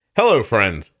Hello,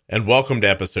 friends, and welcome to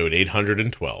episode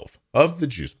 812 of the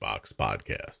Juicebox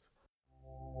Podcast.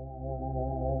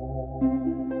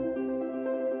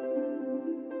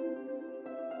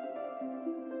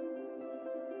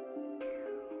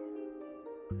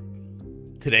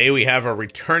 Today we have a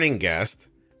returning guest.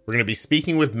 We're going to be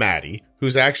speaking with Maddie,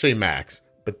 who's actually Max,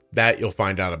 but that you'll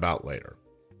find out about later.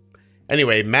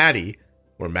 Anyway, Maddie,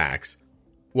 or Max,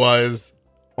 was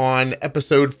on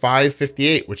episode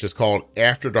 558, which is called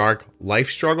After Dark Life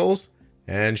Struggles,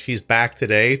 and she's back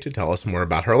today to tell us more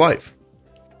about her life.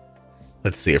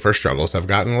 Let's see if her struggles have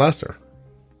gotten lesser.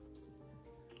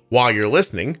 While you're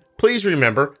listening, please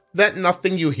remember that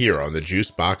nothing you hear on the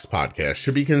Juicebox Podcast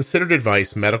should be considered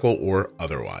advice, medical or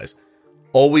otherwise.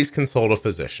 Always consult a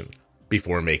physician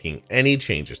before making any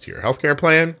changes to your healthcare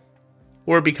plan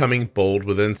or becoming bold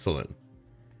with insulin.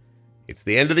 It's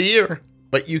the end of the year,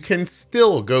 but you can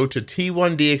still go to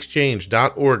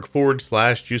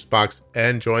t1dexchange.org/juicebox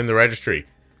and join the registry.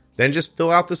 Then just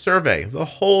fill out the survey. The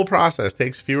whole process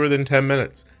takes fewer than 10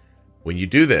 minutes. When you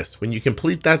do this, when you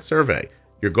complete that survey,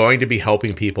 you're going to be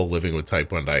helping people living with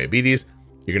type 1 diabetes.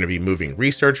 You're going to be moving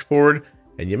research forward,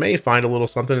 and you may find a little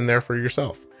something in there for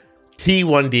yourself.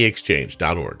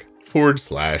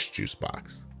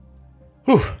 t1dexchange.org/juicebox.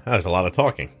 Whew, that was a lot of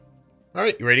talking. All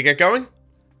right, you ready to get going?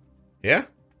 Yeah?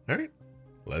 All right.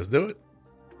 Let's do it.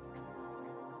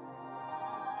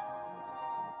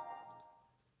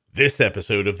 This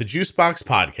episode of the Juicebox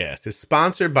Podcast is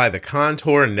sponsored by the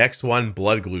Contour Next One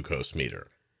blood glucose meter.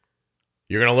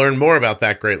 You're going to learn more about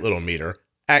that great little meter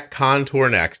at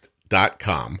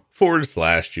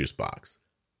contournext.com/juicebox.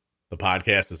 The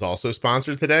podcast is also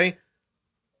sponsored today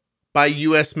by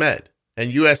US Med.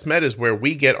 And US Med is where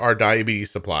we get our diabetes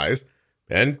supplies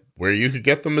and where you could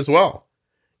get them as well.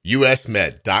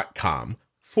 usmed.com/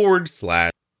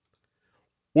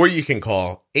 or you can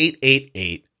call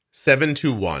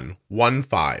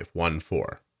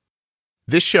 888-721-1514.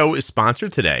 This show is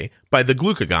sponsored today by the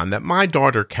glucagon that my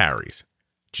daughter carries,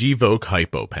 Gvoke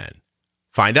HypoPen.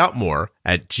 Find out more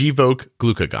at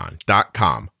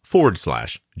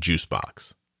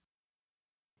gvokeglucagon.com/juicebox.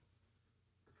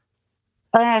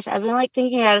 Oh gosh, I've been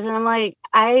thinking about this and I'm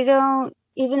I don't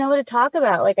even know what to talk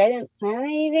about. I didn't plan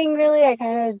anything really. I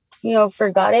kind of,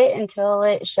 forgot it until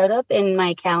it showed up in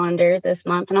my calendar this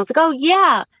month. And I was like, oh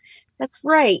yeah, that's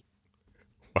right.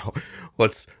 Well,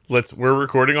 we're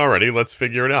recording already. Let's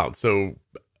figure it out. So,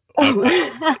 so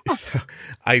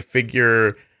I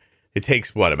figure it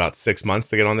takes about 6 months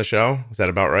to get on the show. Is that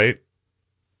about right?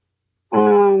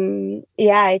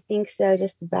 Yeah, I think so.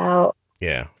 Just about.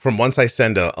 Yeah. From once I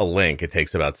send a link, it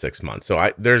takes about 6 months. So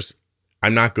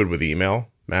I'm not good with email,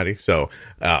 Maddie. So,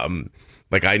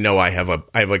 I know I have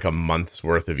a month's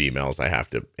worth of emails I have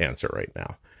to answer right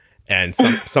now. And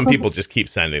some people just keep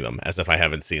sending them as if I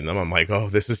haven't seen them. I'm like, oh,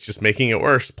 this is just making it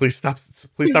worse. Please stop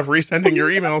resending your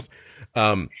emails.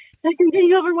 I'm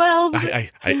getting overwhelmed.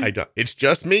 I don't, it's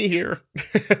just me here.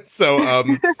 So,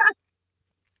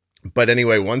 but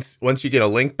anyway, once you get a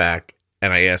link back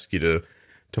and I ask you to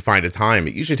find a time,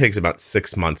 it usually takes about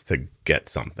 6 months to get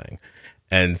something.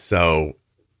 And so,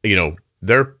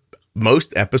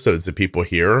 most episodes that people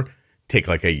hear take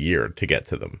a year to get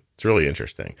to them. It's really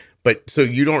interesting. But so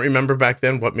you don't remember back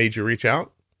then what made you reach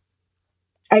out?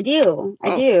 I do.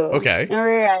 Okay. I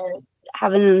remember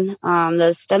having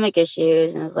those stomach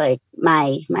issues, and it was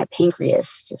my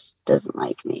pancreas just doesn't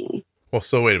like me. Well,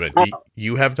 so wait a minute.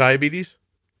 You have diabetes?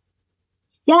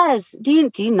 Yes. Do you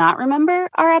not remember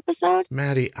our episode?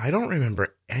 Maddie, I don't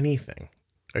remember anything.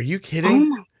 Are you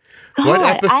kidding? Oh my God, what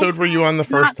episode were you on the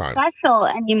first time? Not special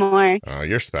anymore. Oh,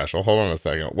 you're special. Hold on a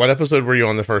second. What episode were you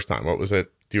on the first time? What was it?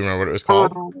 Do you remember what it was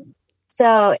called?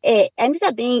 So it ended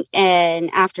up being an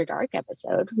After Dark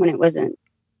episode when it wasn't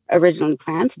originally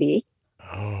planned to be.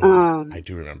 Oh, I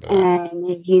do remember that.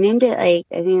 And you named it I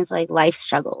think it's Life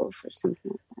Struggles or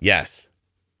something like that. Yes.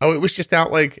 Oh, it was just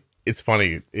out it's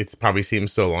funny. It probably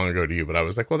seems so long ago to you, but I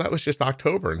was like, well, that was just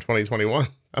October in 2021.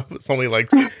 That was only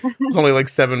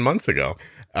 7 months ago.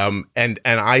 And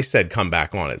I said, come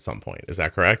back on at some point. Is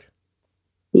that correct?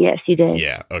 Yes, you did.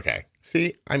 Yeah. Okay.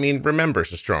 See, I mean, remember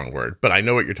is a strong word, but I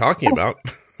know what you're talking about.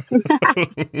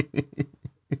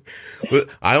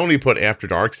 I only put After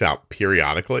Darks out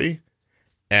periodically,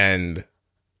 and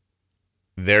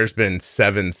there's been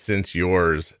 7 since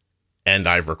yours, and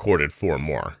I've recorded 4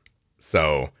 more.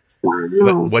 So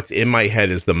but what's in my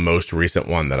head is the most recent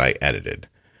one that I edited,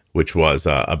 which was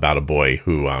about a boy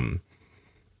who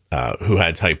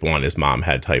had type 1. His mom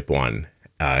had type 1,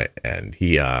 and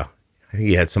he I think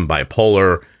he had some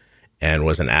bipolar and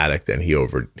was an addict, and he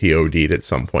OD'd at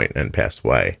some point and passed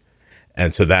away.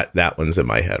 And so that one's in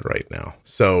my head right now.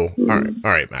 So, all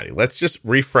right, Maddie, let's just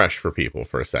refresh for people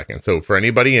for a second. So for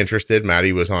anybody interested,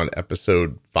 Maddie was on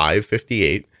episode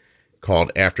 558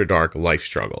 called After Dark Life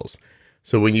Struggles.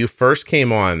 So when you first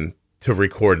came on to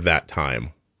record that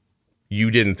time, you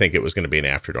didn't think it was going to be an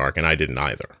After Dark, and I didn't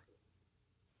either.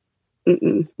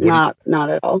 Not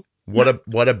at all.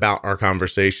 What about our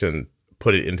conversation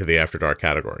put it into the After Dark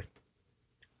category?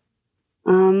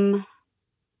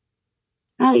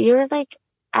 Oh, you were like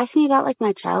asking me about like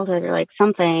my childhood or like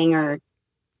something, or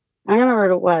I don't remember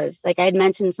what it was. Like I'd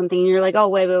mentioned something and you're like, oh,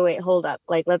 wait, hold up.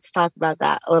 Like, let's talk about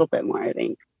that a little bit more, I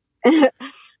think. And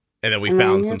then we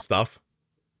found some stuff.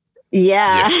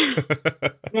 Yeah.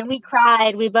 And then we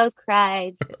cried. We both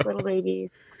cried, little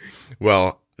babies.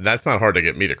 Well, that's not hard to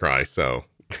get me to cry, so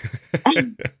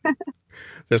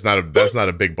that's not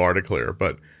a big bar to clear.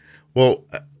 But well,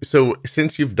 so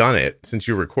since you've done it, since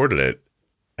you recorded it,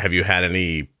 have you had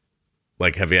any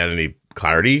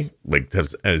clarity? Like,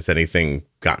 has anything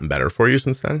gotten better for you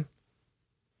since then?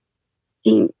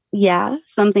 Yeah,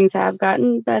 some things have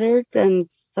gotten better and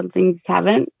some things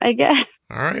haven't, I guess.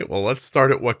 All right. Well, let's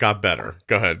start at what got better.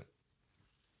 Go ahead.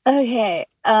 Okay.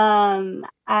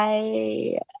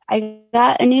 I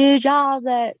got a new job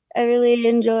that I really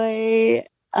enjoy.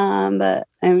 But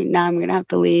I mean, now I'm gonna have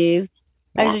to leave.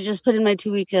 I actually just put in my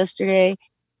 2 weeks yesterday.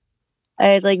 I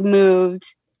had like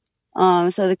moved. So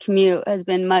the commute has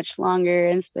been much longer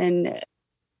and it's been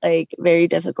like very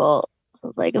difficult. So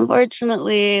it's like,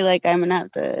 unfortunately, like I'm gonna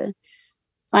have to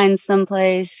find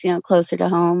someplace, closer to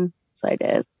home. So I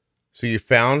did. So you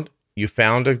found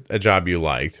a job you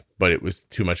liked, but it was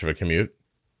too much of a commute?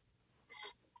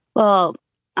 Well,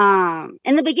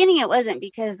 in the beginning it wasn't,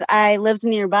 because I lived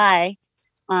nearby,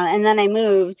 and then I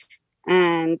moved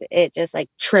and it just like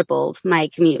tripled my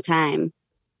commute time.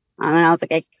 And I was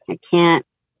like, I can't,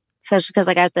 especially because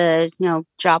like I have to,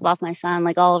 drop off my son,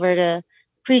 like Oliver, to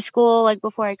preschool, like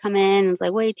before I come in. It's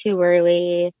like way too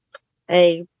early.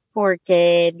 Like, poor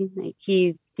kid. Like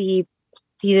he's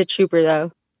a trooper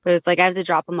though. But it's like I have to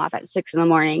drop him off at 6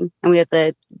 a.m. and we have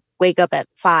to wake up at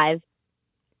 5.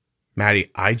 Maddie,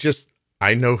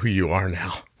 I know who you are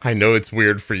now. I know it's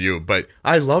weird for you, but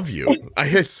I love you. I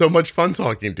had so much fun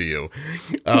talking to you.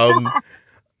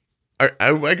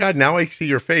 My God, now I see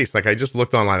your face. Like, I just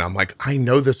looked online. I'm like, I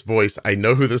know this voice. I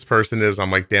know who this person is. I'm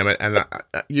like, damn it. And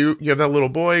you have that little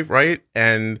boy, right?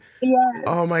 And yeah.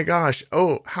 Oh my gosh.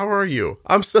 Oh, how are you?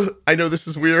 I know this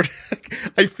is weird.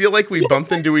 I feel like we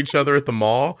bumped into each other at the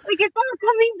mall. Like, it's all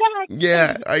coming back.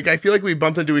 Yeah. I feel like we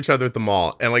bumped into each other at the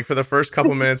mall. And like for the first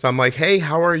couple minutes, I'm like, hey,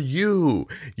 how are you?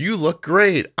 You look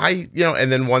great. And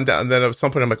then and then at some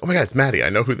point I'm like, oh my God, it's Maddie.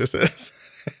 I know who this is.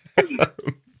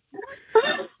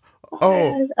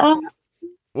 Oh,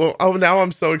 well, now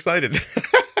I'm so excited.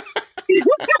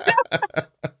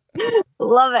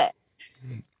 Love it.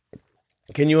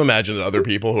 Can you imagine that other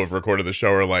people who have recorded the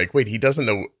show are like, wait, he doesn't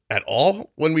know at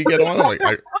all when we get on? I'm like,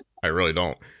 I really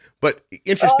don't. But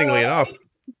interestingly enough,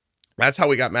 that's how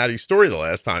we got Maddie's story the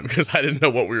last time, because I didn't know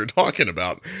what we were talking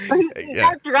about.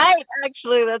 Yeah. That's right.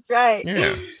 Actually, that's right.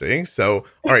 Yeah. See? So,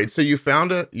 all right. So you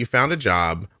found a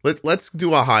job. Let's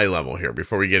do a high level here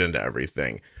before we get into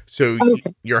everything. So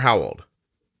okay. You're how old?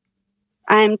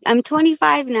 I'm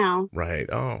 25 now. Right.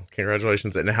 Oh,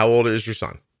 congratulations. And how old is your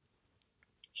son?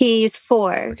 He's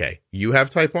 4. Okay. You have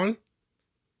type 1?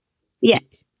 Yes.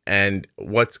 And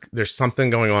there's something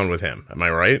going on with him. Am I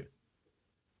right?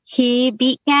 He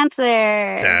beat cancer.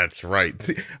 That's right.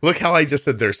 Look how I just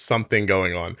said there's something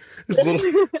going on.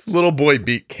 This little boy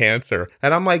beat cancer.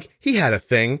 And I'm like, he had a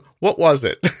thing. What was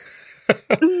it?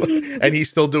 And he's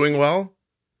still doing well?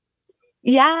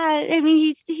 Yeah, I mean,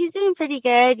 he's doing pretty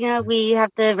good. We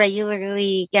have to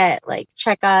regularly get like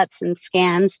checkups and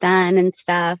scans done and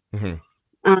stuff. Mm-hmm.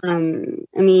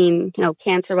 I mean,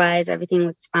 cancer wise, everything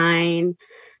looks fine.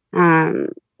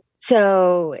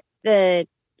 So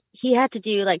he had to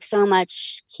do like so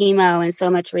much chemo and so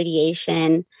much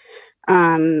radiation,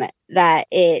 that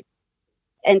it,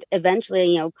 and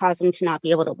eventually, caused him to not be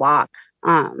able to walk,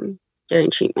 during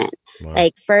treatment. Wow.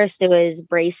 Like first it was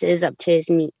braces up to his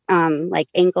knee, like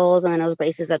ankles, and then it was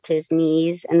braces up to his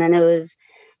knees. And then it was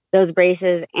those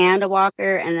braces and a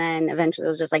walker. And then eventually it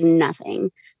was just like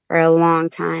nothing for a long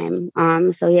time.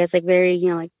 So he has like very,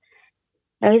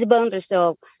 his bones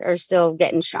are still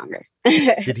getting stronger.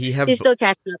 Did he have? He's still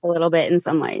catching up a little bit in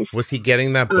some ways. Was he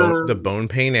getting that the bone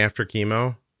pain after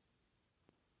chemo?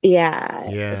 Yeah.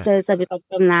 Yeah. So it's like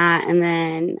from that, and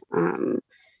then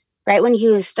right when he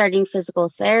was starting physical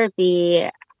therapy,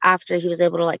 after he was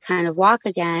able to like kind of walk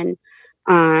again,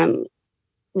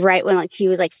 right when like he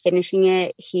was like finishing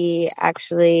it, he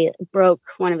actually broke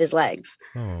one of his legs.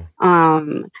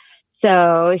 Oh.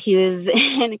 So he was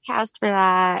in a cast for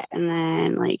that, and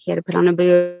then like he had to put on a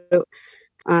boot,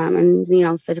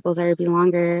 and physical therapy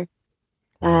longer.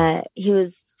 He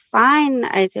was fine,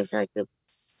 I'd say, for like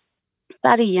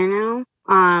about a year now.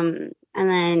 And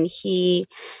then he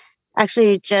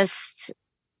actually just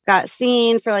got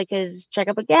seen for like his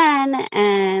checkup again,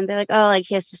 and they're like, oh, like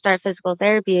he has to start physical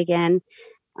therapy again.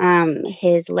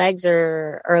 His legs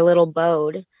are a little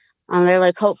bowed. They're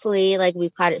like, hopefully, like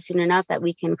we've caught it soon enough that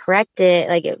we can correct it.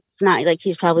 Like, if not, like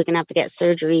he's probably gonna have to get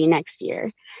surgery next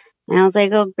year. And I was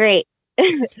like, oh, great.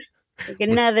 Like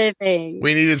another thing.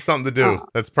 We needed something to do.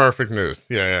 That's perfect news.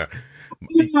 Yeah.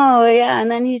 Oh, yeah.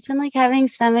 And then he's been like having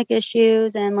stomach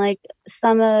issues, and like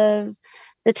some of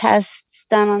the tests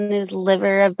done on his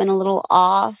liver have been a little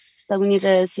off. So we need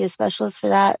to see a specialist for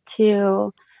that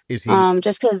too. Is he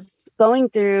just because going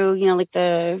through, like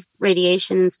the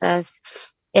radiation and stuff,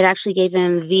 it actually gave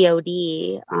him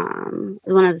VOD,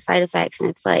 one of the side effects, and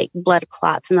it's like blood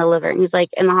clots in the liver. And he's like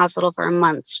in the hospital for a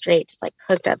month straight, just like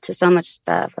hooked up to so much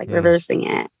stuff, like reversing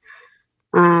it.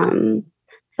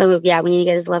 So yeah, we need to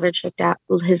get his liver checked out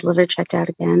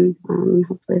again.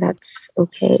 Hopefully that's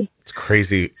okay. It's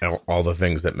crazy all the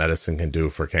things that medicine can do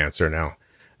for cancer now.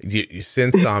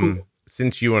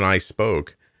 Since you and I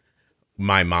spoke,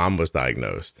 my mom was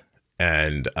diagnosed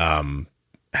and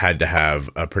had to have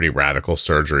a pretty radical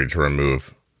surgery to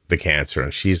remove the cancer,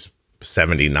 and she's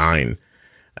 79,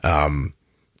 and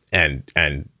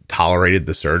tolerated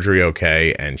the surgery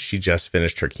okay, and she just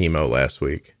finished her chemo last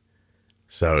week.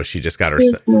 So she just got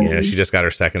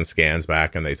her second scans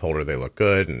back, and they told her they look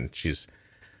good, and she's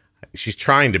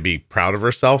trying to be proud of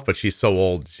herself, but she's so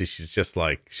old. She's just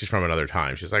like, she's from another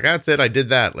time. She's like, that's it. I did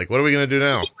that. Like, what are we going to do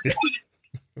now?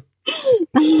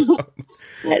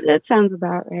 That sounds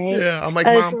about right. Yeah. I'm like,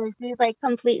 Mom. So she's like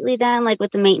completely done, like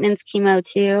with the maintenance chemo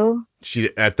too.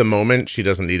 At the moment, she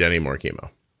doesn't need any more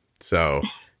chemo. So,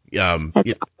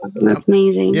 that's awesome. That's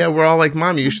amazing. Yeah. We're all like,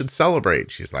 Mom, you should celebrate.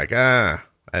 She's like, I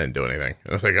didn't do anything.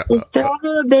 I was like, throw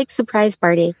her a big surprise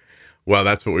party. Well,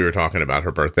 that's what we were talking about.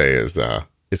 Her birthday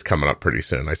is coming up pretty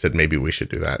soon. I said, maybe we should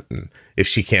do that. And if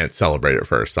she can't celebrate it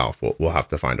for herself, we'll have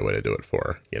to find a way to do it for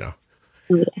her, Yeah.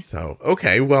 So,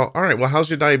 okay. Well, all right. Well, how's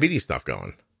your diabetes stuff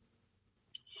going?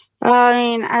 I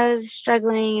mean, I was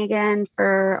struggling again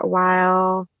for a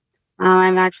while.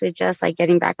 I'm actually just like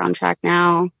getting back on track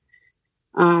now.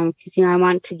 Cause I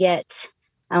want to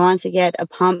get a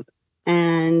pump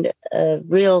and a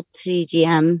real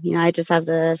CGM. I just have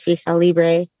the Freestyle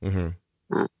Libre. Mm-hmm.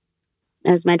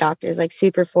 As my doctor is like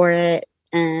super for it.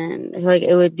 And I feel like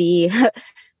it would be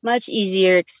much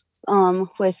easier,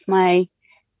 with my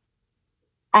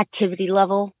activity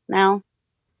level now.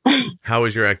 How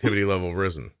is your activity level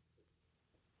risen?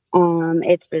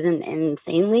 It's risen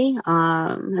insanely.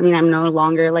 I'm no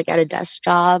longer like at a desk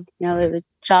job. The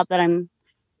job that I'm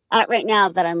at right now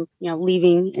that I'm,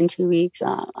 leaving in 2 weeks.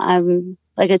 I'm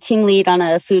like a team lead on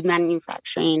a food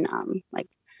manufacturing, like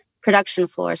production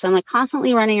floor. So I'm like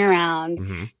constantly running around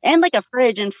and like a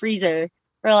fridge and freezer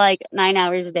for like 9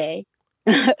 hours a day.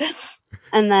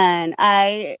 And then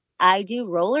I do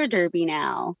roller derby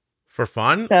now. For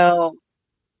fun? So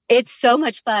it's so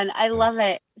much fun. I love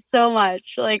it so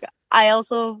much. Like, I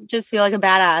also just feel like a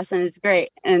badass, and it's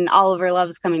great. And Oliver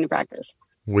loves coming to practice.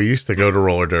 We used to go to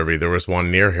roller derby. There was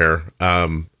one near here,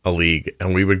 a league,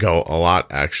 and we would go a lot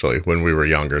actually when we were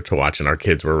younger to watch, and our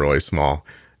kids were really small.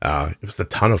 It was a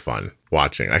ton of fun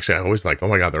watching. Actually, I always like, oh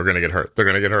my God, they're going to get hurt. They're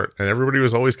going to get hurt. And everybody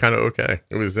was always kind of okay.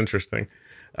 It was interesting.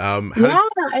 I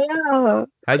know.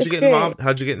 How'd you get involved?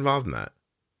 How'd you get involved in that?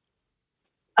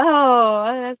 Oh,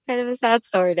 that's kind of a sad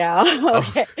story now.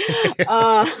 Okay.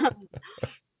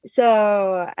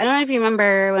 So I don't know if you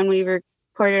remember when we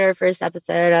recorded our first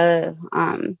episode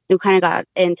we kind of got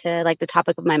into like the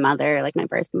topic of my mother, like my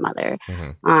birth mother.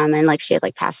 And like she had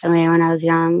like passed away when I was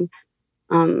young.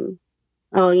 It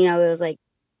was like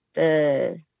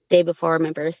the day before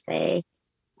my birthday.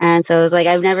 And so it was like,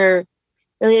 I've never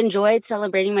really enjoyed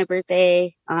celebrating my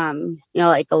birthday,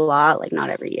 like a lot, like not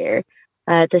every year.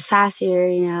 This past year,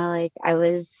 like I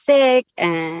was sick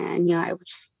and, I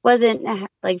just wasn't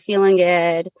like feeling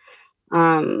good.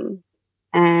 And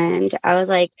I was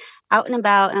like out and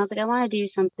about, and I was like, I want to do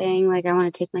something. Like I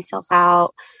want to take myself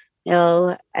out,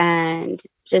 and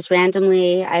just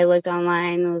randomly I looked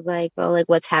online and was like, well, like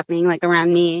what's happening like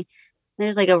around me?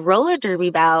 There's like a roller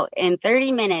derby bout in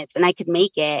 30 minutes and I could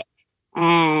make it.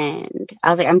 And I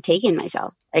was like, I'm taking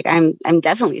myself. Like I'm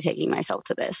definitely taking myself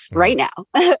to this right now.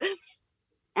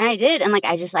 And I did. And like,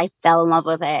 I fell in love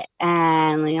with it.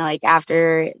 And, like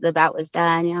after the bout was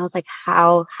done, I was like,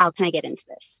 how can I get into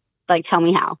this? Like, tell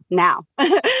me how now.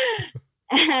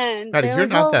 And Maddie, they're you're like,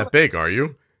 not oh, that big, are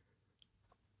you?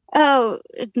 oh,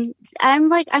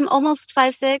 I'm almost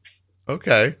 5'6".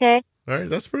 Okay. Okay. All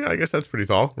right. I guess that's pretty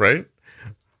tall, right?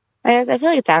 I feel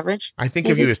like it's average. I think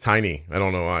of Maybe. you as tiny. I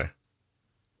don't know why.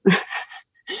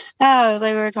 Oh, it was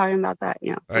like we were talking about that,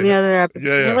 I on the know. other episode.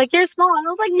 You're Yeah, like, you're small. And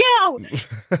I was like,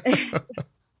 no.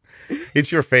 yeah.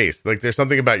 It's your face. Like there's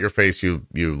something about your face. You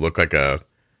look like a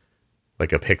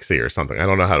pixie or something. I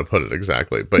don't know how to put it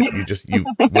exactly, but you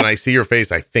when I see your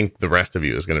face, I think the rest of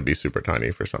you is going to be super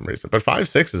tiny for some reason. But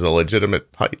 5'6" is a legitimate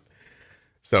height.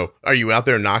 So, are you out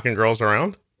there knocking girls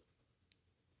around?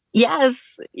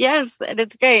 Yes, yes, and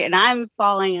it's great. And I'm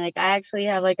falling. Like I actually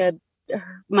have like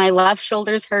my left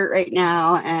shoulder's hurt right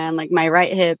now, and like my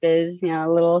right hip is a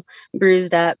little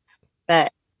bruised up,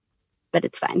 but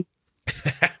it's fine.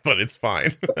 But it's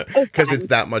fine It's because fine. it's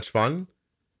that much fun.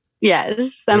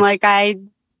 Yes, I'm like I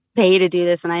pay to do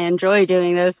this, and I enjoy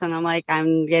doing this, and I'm like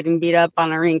I'm getting beat up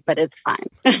on a rink, but it's fine.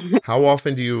 How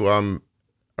often do you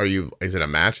is it a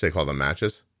match? They call them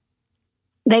matches?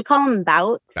 They call them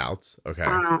bouts. Bouts. Okay.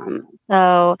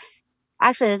 So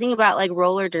actually, the thing about like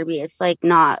roller derby, it's like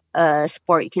not a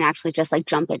sport you can actually just like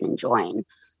jump in and join.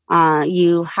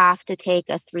 You have to take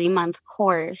a 3-month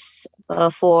course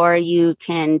before you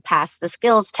can pass the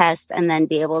skills test and then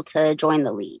be able to join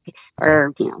the league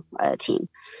or a team.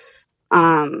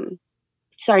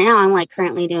 So right now I'm like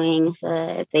currently doing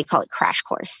they call it crash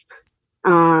course,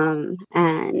 and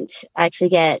I actually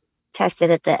get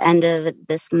tested at the end of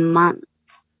this month.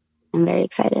 I'm very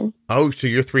excited. Oh, so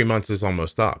your 3 months is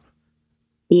almost up.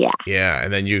 Yeah. Yeah,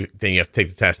 and then you have to take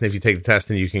the test, and if you take the test,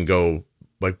 then you can go.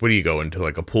 Like, what do you go into?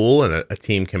 Like a pool, and a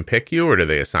team can pick you, or do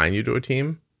they assign you to a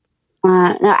team?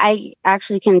 No, I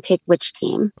actually can pick which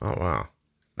team. Oh wow,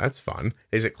 that's fun.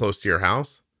 Is it close to your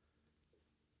house?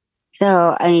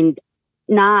 So I mean,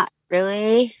 not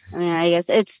really. I mean, I guess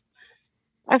it's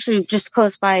actually just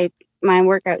close by my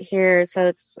workout here, so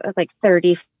it's like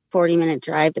 30-40 minute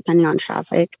drive depending on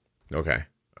traffic. Okay,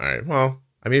 all right. Well,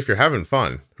 I mean, if you're having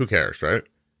fun, who cares, right?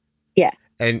 Yeah.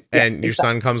 And Yeah, your exactly.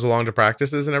 son comes along to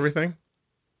practices and everything.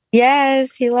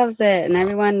 Yes, he loves it, and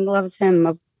everyone loves him,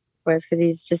 of course, because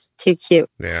he's just too cute.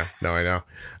 Yeah, no, I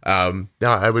know. No,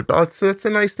 I would. That's a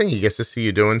nice thing. He gets to see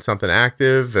you doing something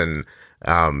active, and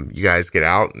you guys get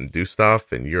out and do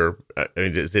stuff. And you're. I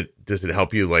mean, does it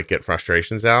help you like get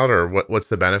frustrations out, or what's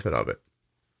the benefit of it?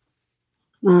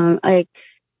 Like I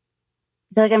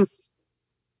feel like I'm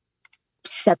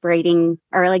separating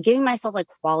or like giving myself like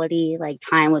quality like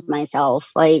time with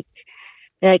myself. Like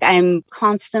I'm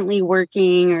constantly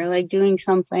working or like doing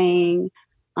something.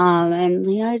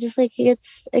 And I just like it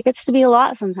gets to be a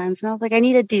lot sometimes. And I was like, I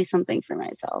need to do something for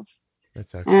myself.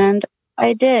 That's excellent. And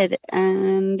I did.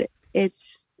 And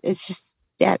it's just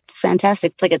it's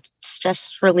fantastic. It's like a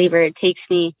stress reliever. It takes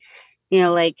me,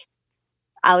 like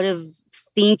out of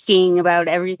thinking about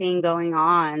everything going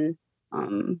on.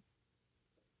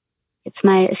 It's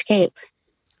my escape.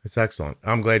 It's excellent.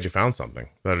 I'm glad you found something.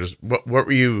 That is, what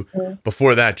were you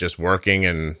before that? Just working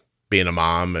and being a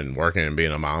mom and working and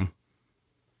being a mom.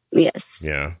 Yes.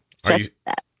 Yeah. Just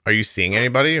that. Are you seeing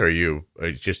anybody, or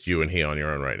are just you and he on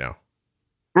your own right now?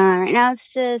 Right now it's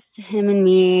just him and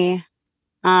me.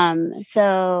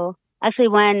 So actually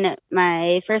when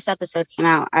my first episode came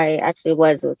out, I actually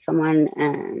was with someone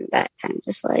and that kind of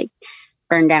just like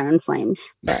burned down in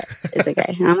flames, but it's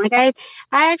okay. And I'm like, I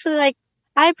actually like,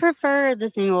 I prefer the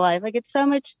single life. Like it's so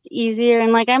much easier.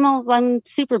 And like, I'm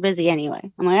super busy anyway.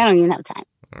 I'm like, I don't even have time.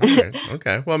 All right.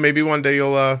 Okay. Well, maybe one day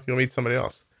you'll meet somebody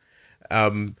else.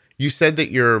 You said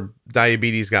that your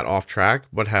diabetes got off track.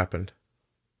 What happened?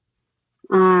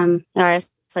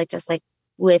 It's like just like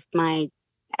with my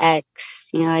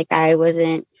ex, like I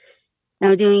wasn't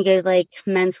doing good like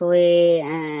mentally,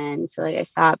 and so like I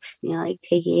stopped like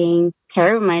taking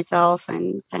care of myself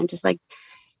and kind of just like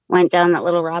went down that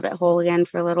little rabbit hole again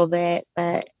for a little bit.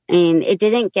 But I mean, it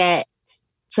didn't get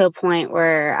to a point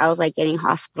where I was like getting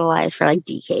hospitalized for like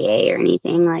DKA or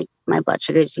anything. Like my blood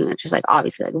sugars just like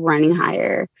obviously like running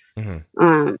higher.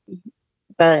 Mm-hmm.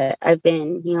 But I've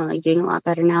been, like doing a lot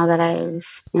better now that I've,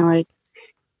 like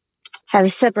have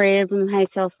separated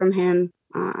myself from him.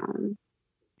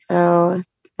 So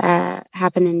that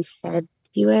happened in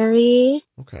February.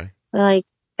 Okay. So like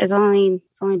it's only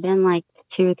been like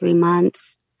 2 or 3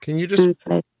 months. Can you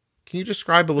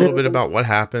describe a little bit about what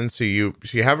happened? So you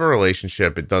have a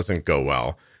relationship, it doesn't go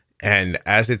well, and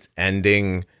as it's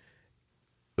ending,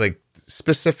 like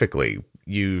specifically,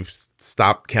 you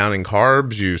stop counting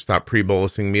carbs, you stop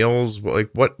pre-bolusing meals. Like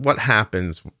what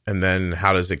happens, and then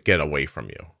how does it get away from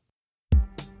you?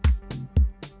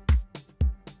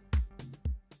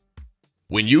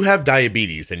 When you have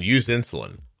diabetes and use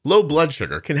insulin, low blood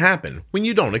sugar can happen when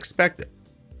you don't expect it.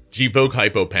 Gvoke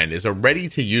HypoPen is a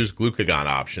ready-to-use glucagon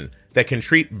option that can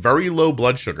treat very low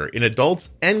blood sugar in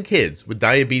adults and kids with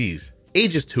diabetes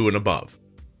ages 2 and above.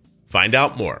 Find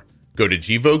out more. Go to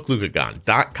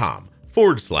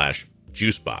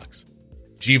gvokeglucagon.com/juicebox.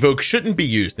 Gvoke shouldn't be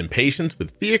used in patients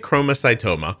with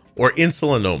pheochromocytoma or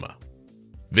insulinoma.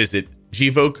 Visit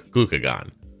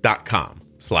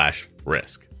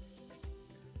gvokeglucagon.com/risk.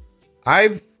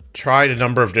 I've tried a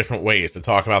number of different ways to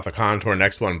talk about the Contour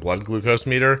Next One blood glucose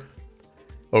meter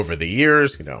over the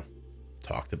years,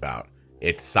 talked about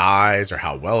its size or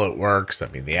how well it works. I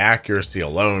mean, the accuracy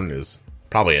alone is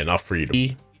probably enough for you to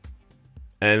be.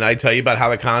 And I tell you about how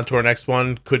the Contour Next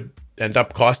One could end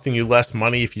up costing you less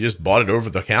money if you just bought it over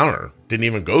the counter, didn't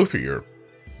even go through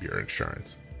your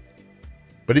insurance.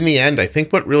 But in the end, I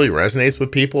think what really resonates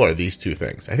with people are these two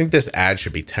things. I think this ad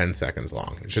should be 10 seconds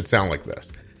long. It should sound like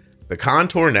this. The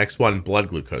Contour Next One blood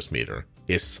glucose meter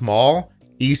is small,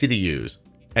 easy to use,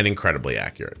 and incredibly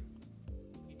accurate.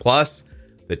 Plus,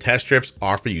 the test strips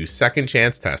offer you second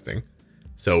chance testing.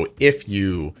 So if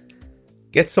you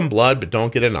get some blood but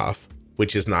don't get enough,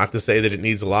 which is not to say that it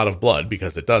needs a lot of blood,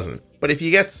 because it doesn't, but if you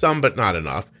get some but not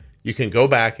enough, you can go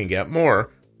back and get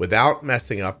more without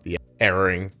messing up the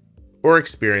erroring or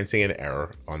experiencing an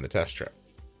error on the test strip.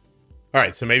 All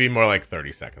right, so maybe more like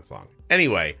 30 seconds long.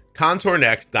 Anyway,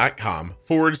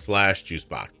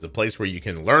 contournext.com/juicebox. It's a place where you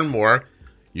can learn more,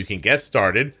 you can get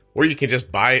started, or you can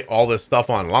just buy all this stuff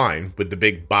online with the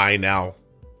big buy now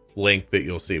link that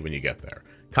you'll see when you get there.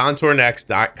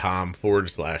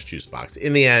 contournext.com/juicebox.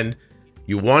 In the end,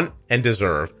 you want and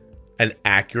deserve an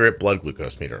accurate blood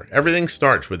glucose meter. Everything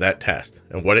starts with that test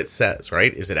and what it says,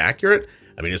 right? Is it accurate?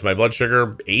 I mean, is my blood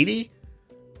sugar 80?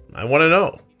 I want to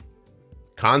know.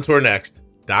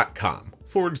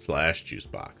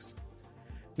 contournext.com/juicebox.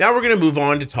 Now we're going to move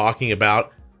on to talking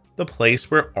about the place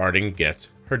where Arden gets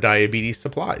her diabetes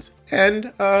supplies.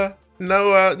 And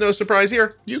no surprise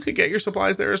here, you could get your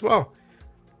supplies there as well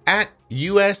at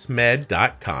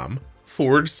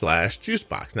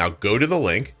usmed.com/juicebox. Now go to the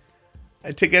link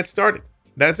to get started.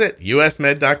 That's it,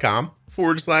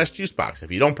 usmed.com/juicebox.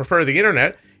 If you don't prefer the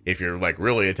internet, if you're like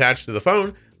really attached to the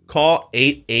phone, call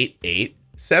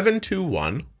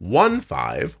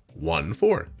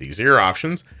 888-721-1514. These are your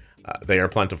options. They are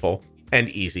plentiful and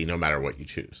easy no matter what you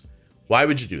choose. Why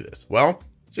would you do this? Well,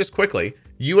 just quickly,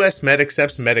 US Med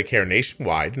accepts Medicare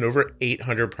nationwide and over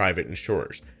 800 private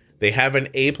insurers. They have an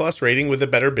A+ rating with the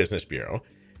Better Business Bureau,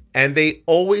 and they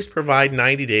always provide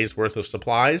 90 days worth of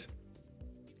supplies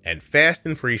and fast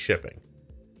and free shipping.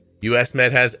 US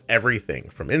Med has everything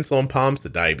from insulin pumps to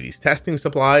diabetes testing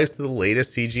supplies to the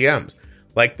latest CGMs,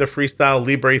 like the Freestyle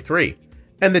Libre 3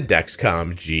 and the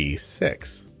Dexcom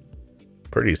G6.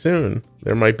 Pretty soon,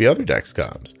 there might be other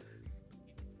Dexcoms.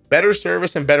 Better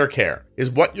service and better care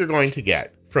is what you're going to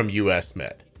get from US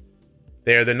Med.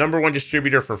 They are the #1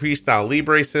 distributor for Freestyle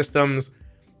Libre systems,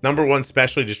 #1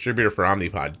 specialty distributor for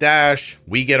Omnipod Dash.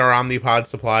 We get our Omnipod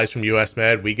supplies from US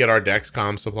Med. We get our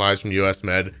Dexcom supplies from US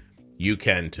Med. You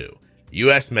can too.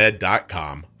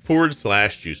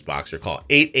 usmed.com/juicebox or call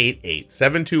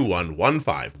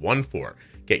 888-721-1514.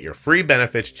 Get your free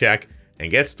benefits check and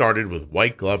get started with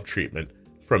white glove treatment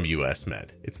from US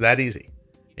Med. It's that easy.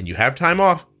 And you have time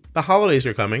off. The holidays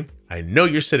are coming. I know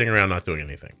you're sitting around not doing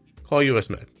anything. Call US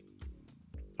Med.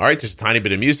 All right, there's a tiny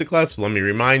bit of music left, so let me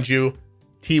remind you,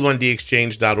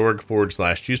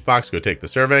 t1dexchange.org/juicebox. Go take the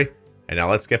survey. And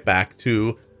now let's get back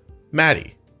to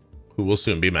Maddie, who will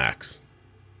soon be Max.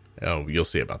 Oh, you'll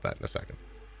see about that in a second.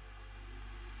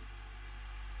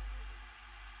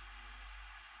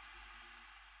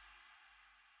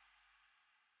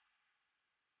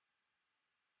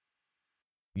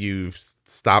 You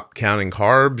stop counting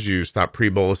carbs, you stop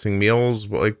pre-bolusing meals.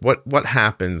 Like what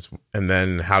happens, and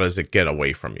then how does it get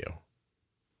away from you?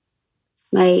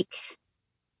 Like,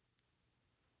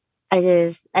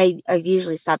 I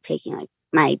usually stop taking like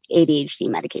my ADHD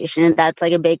medication, and that's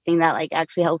like a big thing that like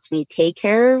actually helps me take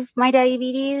care of my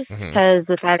diabetes, because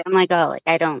without it, I'm like, oh, like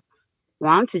I don't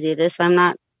want to do this, so I'm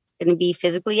not going to be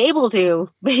physically able to,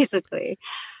 basically.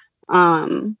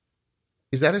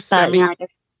 Is that a semi? But,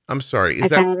 I'm sorry. Is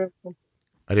that?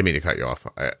 I didn't mean to cut you off.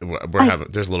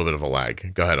 There's a little bit of a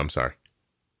lag. Go ahead. I'm sorry.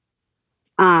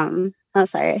 Oh,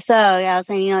 sorry. So yeah, I was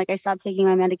saying, like I stopped taking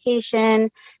my medication,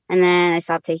 and then I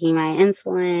stopped taking my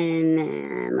insulin,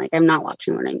 and like I'm not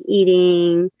watching what I'm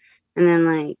eating, and then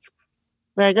like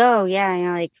like, oh yeah,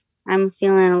 like I'm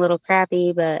feeling a little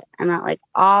crappy, but I'm not like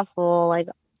awful, like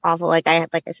I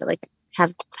had, like I said, like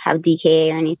have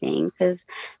DKA or anything. Because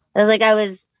I was like, I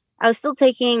was still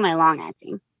taking my long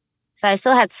acting, so I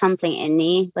still had something in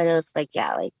me, but it was like,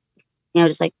 yeah, like,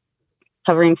 just like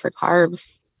covering for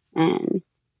carbs and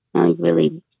like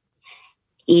really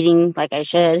eating like I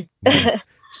should.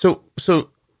 So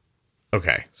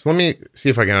okay. So let me see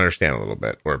if I can understand a little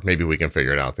bit, or maybe we can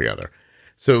figure it out together.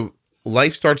 So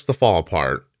life starts to fall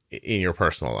apart in your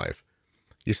personal life.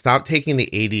 You stop taking the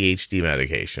ADHD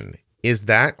medication. Is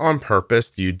that on purpose?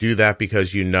 Do you do that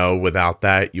because you know without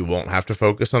that you won't have to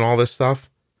focus on all this stuff?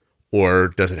 Or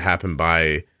does it happen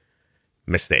by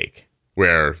mistake,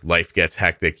 where life gets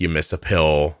hectic, you miss a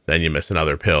pill, then you miss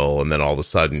another pill, and then all of a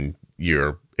sudden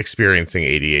you're experiencing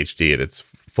ADHD at its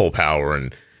full power,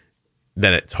 and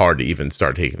then it's hard to even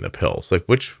start taking the pills? Like,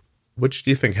 which do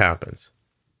you think happens?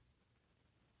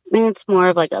 I mean, it's more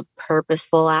of like a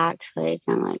purposeful act. Like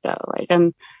I'm like, oh, like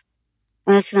I'm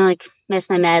just gonna like miss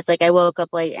my meds. Like I woke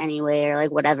up late anyway, or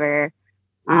like whatever.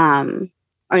 Or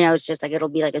it's just like it'll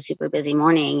be like a super busy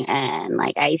morning, and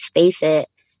like I space it,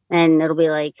 and it'll be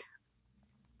like,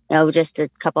 just a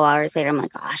couple hours later, I'm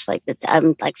like, gosh, like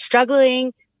I'm like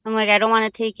struggling. I'm like, I don't want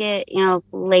to take it,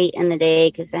 late in the day,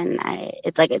 because then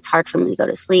it's like it's hard for me to go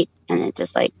to sleep, and it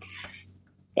just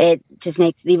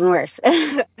makes it even worse.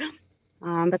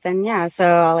 But then yeah, so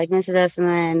I'll like miss this, and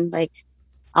then like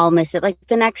I'll miss it like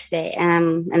the next day,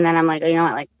 and then I'm like, oh, you know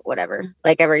what, like whatever,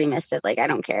 like I've already missed it, like I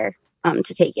don't care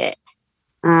to take it,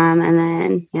 and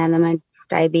then then my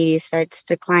diabetes starts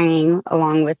declining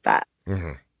along with that.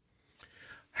 Mm-hmm.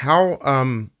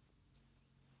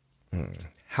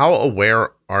 How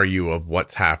aware are you of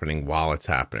what's happening while it's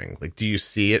happening? Like, do you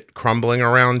see it crumbling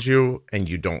around you and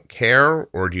you don't care,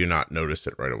 or do you not notice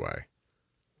it right away?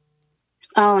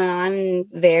 Oh no, I'm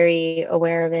very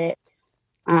aware of it.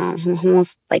 I'm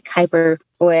almost like hyper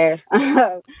aware.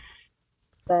 But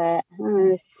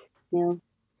I'm just,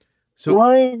 So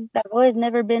I've always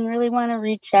never been really want to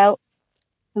reach out.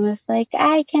 I'm just like,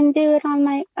 I can do it on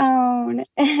my own.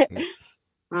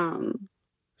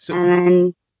 so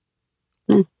and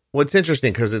then what's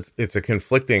interesting, because it's a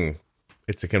conflicting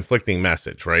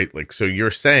message, right? Like, so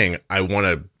you're saying I want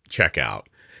to check out,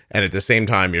 and at the same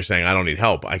time you're saying I don't need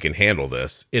help, I can handle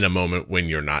this, in a moment when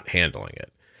you're not handling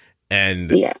it.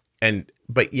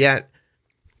 But yet,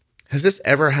 has this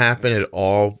ever happened at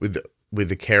all with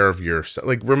the care of your son?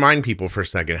 Like, remind people for a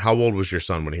second, how old was your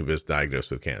son when he was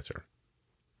diagnosed with cancer?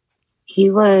 he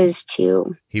was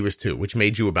 2. He was 2, which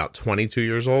made you about 22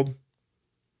 years old.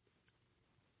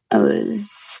 I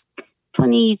was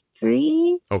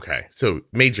 23. Okay, so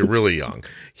made you really young.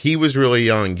 He was really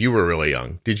young. You were really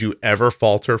young. Did you ever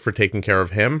falter for taking care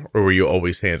of him, or were you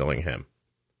always handling him?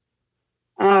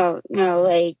 Oh no,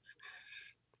 like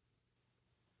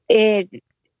it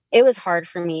was hard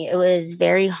for me. It was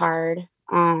very hard.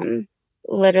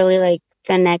 Literally like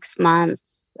the next month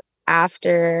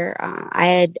after I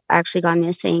had actually gone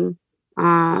missing,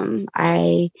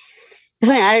 I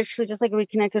actually just like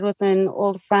reconnected with an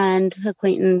old friend,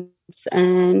 acquaintance,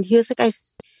 and he was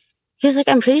like,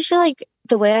 I'm pretty sure like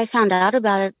the way I found out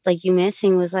about it, like you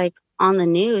missing, was like on the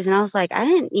news. And I was like, I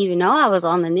didn't even know I was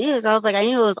on the news. I was like, I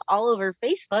knew it was all over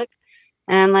Facebook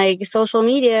and like social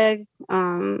media.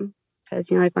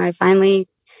 Because like when I finally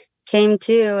came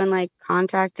to and like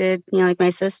contacted, like my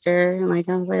sister, and like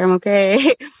I was like, I'm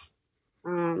okay.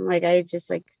 Like I just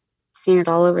like seen it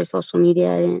all over social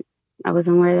media. I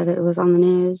wasn't aware that it was on the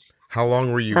news. How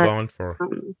long were you gone for?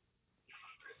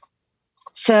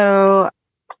 So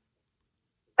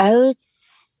I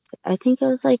think it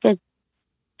was like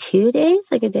 2 days,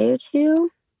 like a day or two.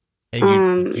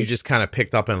 And you just kind of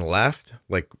picked up and left,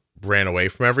 like ran away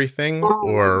from everything,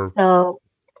 or?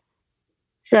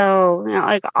 So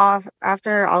like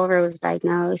after Oliver was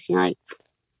diagnosed, like,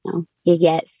 you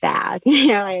get sad,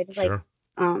 like I just Sure.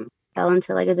 like fell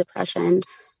into like a depression.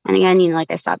 And again,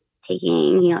 like I stopped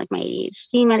taking, like my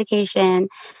ADHD medication.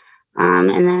 And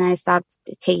then I stopped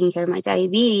taking care of my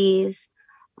diabetes.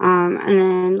 And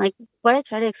then like what I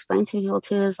try to explain to people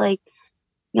too is like,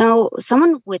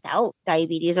 someone without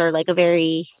diabetes or like a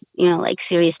very, like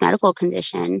serious medical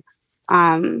condition,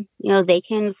 they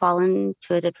can fall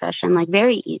into a depression like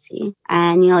very easy.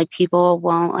 And, like people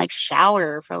won't like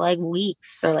shower for like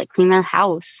weeks or like clean their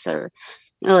house, or,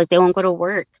 like they won't go to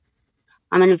work.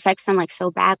 It affects them like so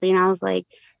badly. And I was like,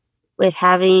 with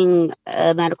having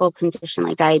a medical condition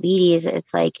like diabetes,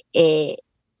 it's like it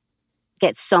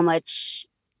gets so much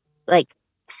like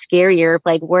scarier,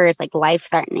 like where it's like life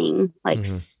threatening, like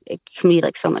it can be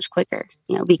like so much quicker,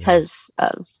 because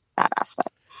of that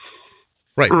aspect.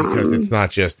 Right, because Um,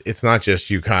 it's not just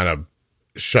you kind of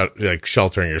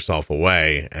sheltering yourself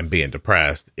away and being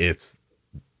depressed. It's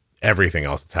everything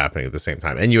else that's happening at the same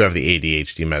time. And you have the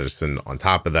ADHD medicine on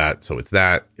top of that. So it's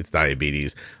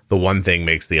diabetes. The one thing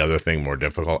makes the other thing more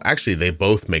difficult. Actually, they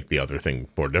both make the other thing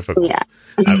more difficult. yeah.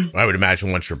 I would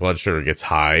imagine once your blood sugar gets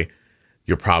high,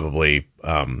 you're probably,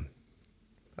 I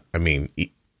mean,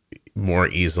 more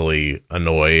easily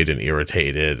annoyed and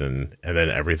irritated, and then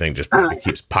everything just Uh, probably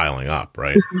keeps piling up,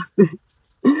 right?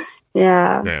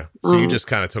 yeah. Yeah. So you Um, just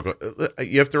kind of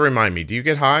you have to remind me, do you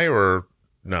get high or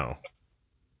no?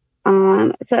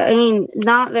 so I mean,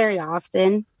 not very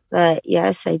often, but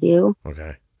yes, I do.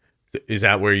 Okay. Is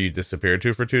that where you disappeared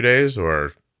to for 2 days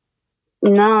or?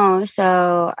 No,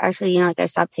 so actually, like I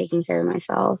stopped taking care of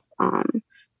myself.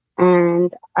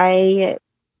 And I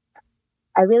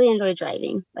really enjoy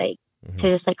driving, like Mhm. to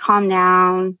just like calm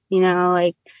down,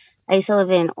 like I used to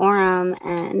live in Orem,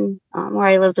 and where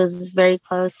I lived was very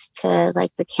close to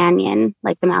like the canyon,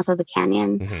 like the mouth of the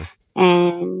canyon. Mhm.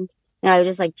 And I would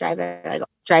just like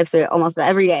drive through it almost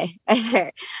every day, I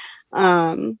swear.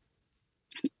 Um,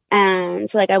 and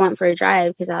so like I went for a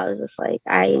drive because I was just like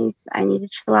I need to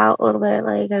chill out a little bit.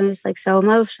 Like I'm just like so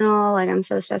emotional, like I'm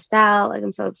so stressed out, like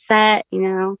I'm so upset,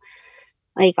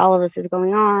 like all of this is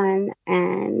going on,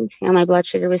 and my blood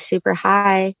sugar was super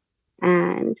high,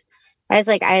 and I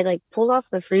had like pulled off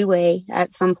the freeway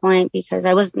at some point because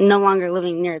I was no longer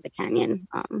living near the canyon.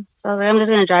 So I was like, I'm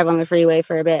just gonna drive on the freeway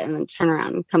for a bit and then turn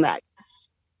around and come back.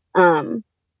 Um,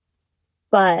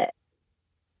 but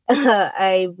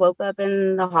I woke up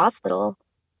in the hospital.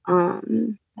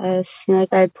 As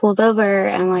like I pulled over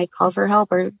and like called for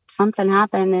help or something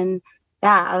happened, and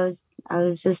yeah, I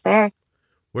was just there.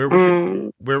 Where was your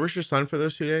And where was your son for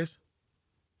those 2 days?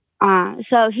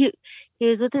 so he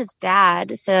was with his dad.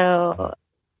 Mhm. So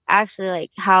actually,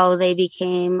 like how they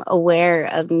became aware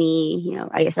of me,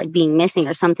 I guess like being missing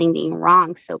or something being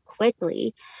wrong so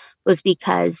quickly was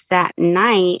because that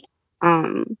night,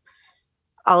 um,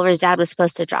 Oliver's dad was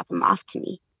supposed to drop him off to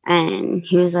me, and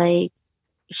he was like,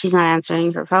 "She's not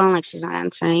answering her phone. Like she's not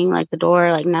answering like the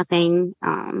door. Like nothing."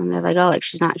 And they're like, "Oh, like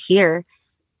she's not here."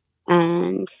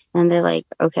 And then they're like,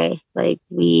 okay, like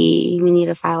we need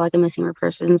to file like a missing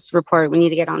persons report. We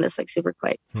need to get on this like super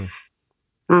quick. Hmm.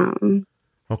 Um,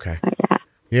 Okay. but yeah.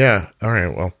 Yeah. All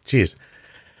right. Well, geez.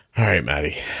 All right,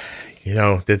 Maddie.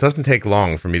 It doesn't take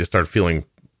long for me to start feeling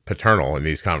paternal in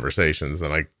these conversations,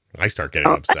 and I start getting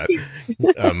Oh, upset.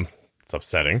 It's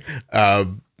upsetting.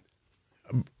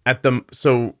 At the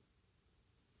so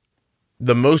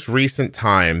the most recent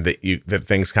time that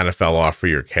things kind of fell off for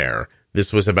your care,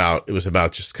 it was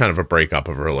about just kind of a breakup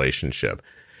of a relationship.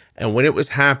 And when it was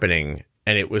happening,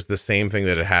 and it was the same thing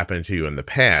that had happened to you in the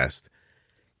past,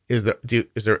 is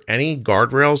there any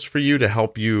guardrails for you to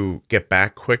help you get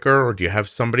back quicker, or do you have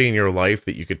somebody in your life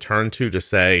that you could turn to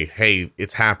say, "Hey,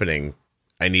 it's happening.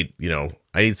 I need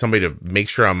somebody to make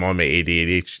sure I'm on my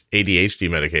ADHD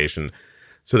medication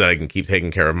so that I can keep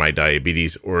taking care of my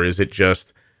diabetes," or is it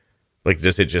just like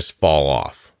does it just fall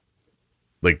off?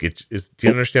 Like it is. Do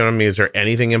you understand what I mean? Is there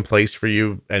anything in place for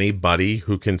you? Anybody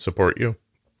who can support you?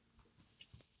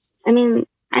 I mean,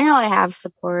 I know I have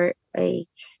support, like,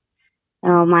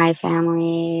 my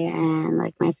family and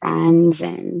like my friends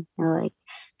and, like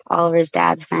Oliver's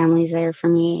dad's family's there for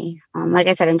me. Like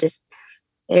I said, I'm just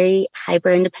very hyper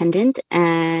independent,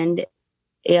 and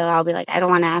I'll be like, I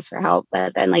don't want to ask for help,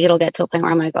 but then like it'll get to a point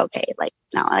where I'm like, okay, like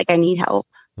no, like I need help.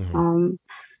 Mm-hmm. Um,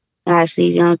 I actually,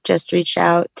 just reached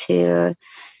out to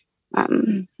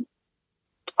um,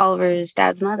 Oliver's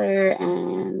dad's mother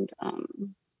and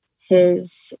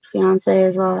his fiance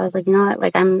as well. I was like, you know what,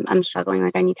 like I'm struggling,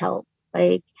 like I need help.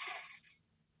 Like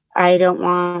I don't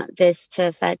want this to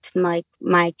affect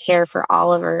my care for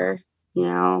Oliver, you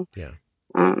know. Yeah.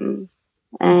 Um,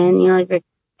 and like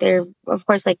they're of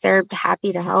course like they're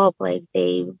happy to help. Like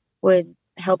they would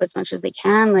help as much as they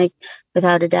can. Like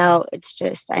without a doubt, it's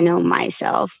just I know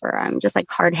myself, or I'm just like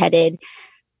hard headed.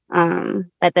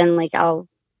 But then like I'll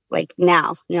like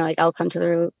now, like I'll come to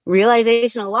the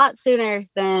realization a lot sooner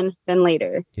than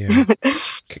later. Yeah.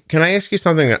 Can I ask you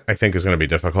something that I think is going to be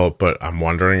difficult, but I'm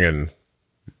wondering, and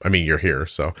I mean, you're here.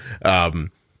 So,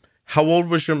 um, how old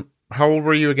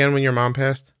were you again when your mom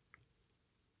passed?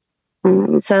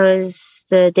 So it was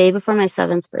the day before my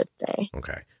 7th birthday.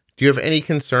 Okay. Do you have any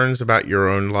concerns about your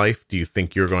own life? Do you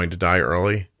think you're going to die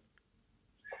early?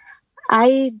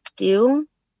 I do.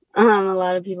 A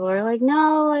lot of people are like,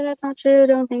 no, like that's not true.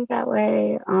 Don't think that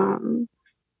way. Because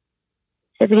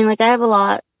I mean, like I have a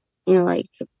lot, like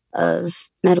of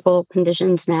medical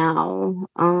conditions now.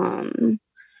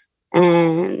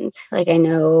 And like I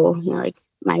know, like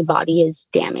my body is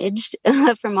damaged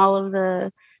from all of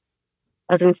the,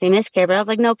 I was going to say miscare, but I was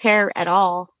like, no care at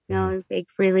all, like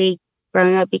really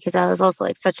growing up, because I was also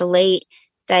like such a late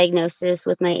diagnosis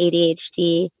with my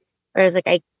ADHD. Whereas like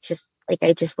I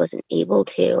just wasn't able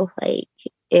to, like,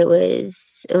 it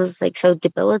was like so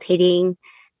debilitating.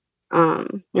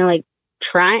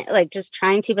 Like just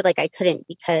trying to, but like I couldn't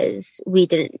because we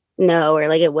didn't know, or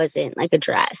like it wasn't like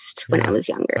addressed when I was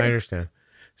younger. I understand.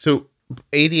 So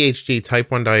ADHD,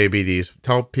 type 1 diabetes,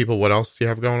 tell people what else you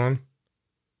have going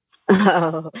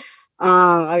on.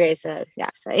 Okay, so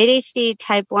ADHD,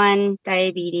 type 1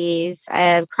 diabetes, I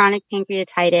have chronic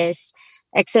pancreatitis,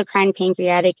 exocrine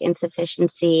pancreatic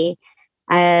insufficiency,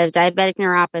 I have diabetic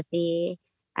neuropathy,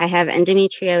 I have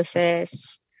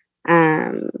endometriosis,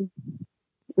 and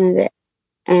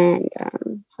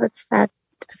what's that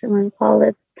other one called?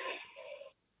 It's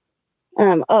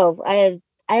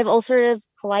I have ulcerative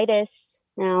colitis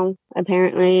now,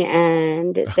 apparently,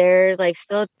 and they're like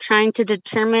still trying to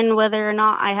determine whether or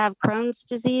not I have Crohn's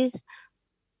disease.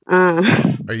 Are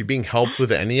you being helped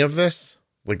with any of this?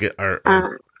 Like,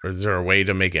 is there a way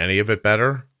to make any of it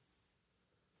better?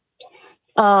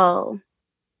 Oh,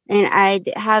 and I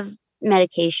have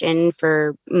medication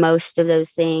for most of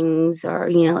those things, or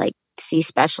like see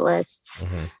specialists,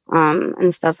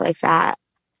 and stuff like that.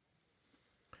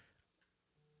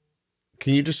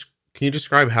 Can you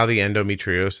describe how the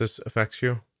endometriosis affects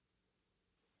you?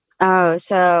 Oh,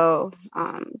 so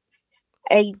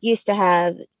I used to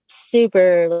have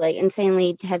super like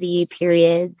insanely heavy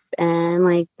periods and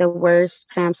like the worst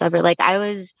cramps ever. Like I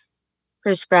was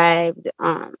prescribed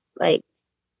like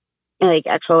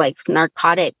actual like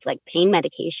narcotic like pain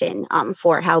medication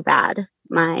for how bad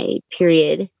my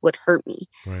period would hurt me.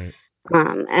 Right.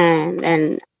 And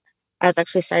then I was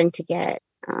actually starting to get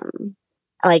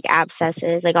like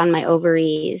abscesses like on my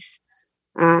ovaries.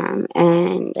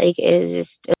 And like it was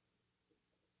just.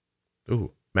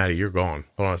 Ooh, Maddie, you're gone.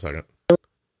 Hold on a second.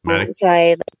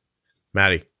 Maddie?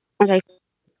 Maddie. I'm sorry.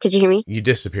 Could you hear me? You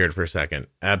disappeared for a second.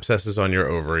 Abscesses on your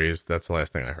ovaries. That's the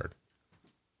last thing I heard.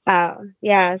 Oh,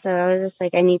 yeah. So I was just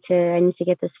like, I need to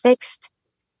get this fixed,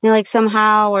 like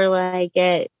somehow, or like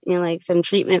get, like some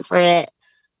treatment for it.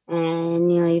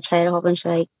 And, you tried a whole bunch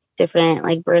of like different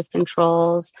like birth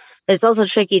controls, but it's also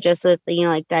tricky just with,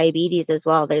 like diabetes as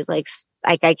well. There's like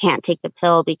I can't take the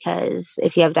pill because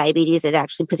if you have diabetes, it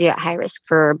actually puts you at high risk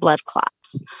for blood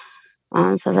clots. So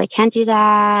I was like, can't do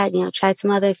that, try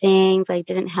some other things, like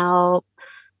didn't help.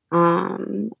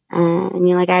 And,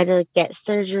 like I had to get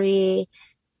surgery,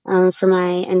 for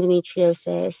my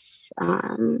endometriosis,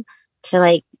 to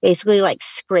like basically like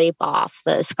scrape off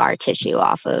the scar tissue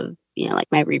off of, like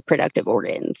my reproductive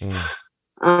organs.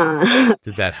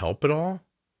 Did that help at all?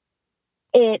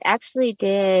 It actually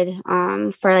did,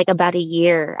 for like about a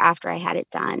year after I had it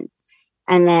done.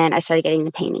 And then I started getting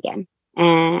the pain again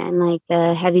and like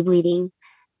the heavy bleeding.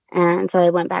 And so I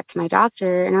went back to my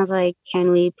doctor and I was like,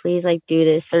 can we please like do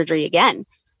this surgery again?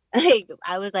 Like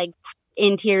I was like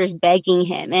in tears begging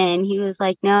him, and he was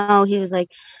like, no. He was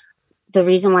like, the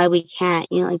reason why we can't,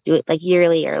 like do it like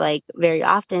yearly or like very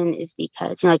often is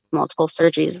because, like multiple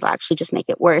surgeries will actually just make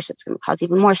it worse. It's going to cause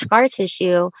even more scar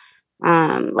tissue,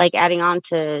 like adding on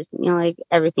to, like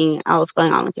everything else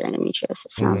going on with your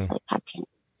endometriosis. And I was like, God damn it.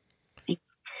 Like,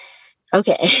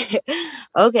 okay.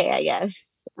 Okay, I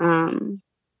guess.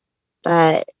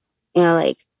 But,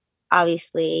 like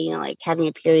obviously, like having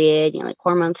a period, like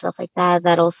hormone stuff like that,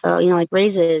 that also, like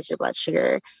raises your blood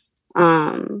sugar.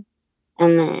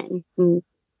 And then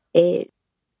it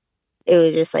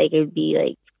would just like, it would be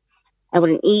like, I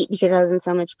wouldn't eat because I was in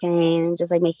so much pain, and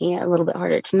just like making it a little bit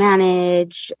harder to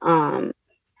manage. And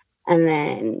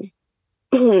then,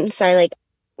 sorry, like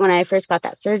when I first got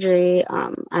that surgery,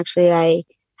 actually I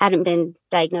hadn't been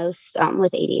diagnosed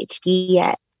with ADHD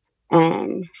yet.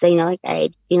 And so, like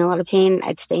I'd be in a lot of pain.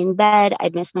 I'd stay in bed.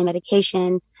 I'd miss my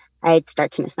medication. I'd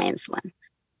start to miss my insulin.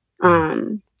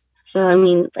 So, I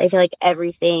mean, I feel like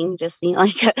everything just,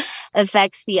 like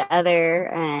affects the other,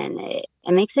 and it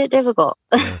makes it difficult.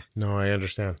 Yeah, no, I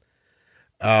understand.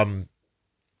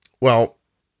 Well,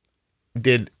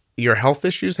 did your health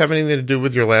issues have anything to do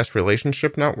with your last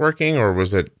relationship not working, or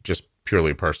was it just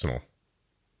purely personal?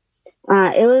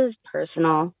 It was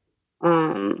personal.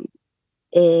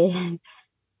 It,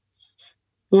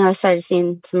 I started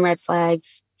seeing some red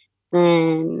flags,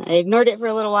 and I ignored it for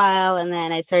a little while, and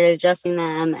then I started addressing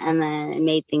them, and then it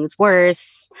made things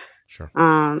worse. Sure.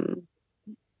 And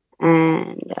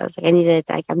I was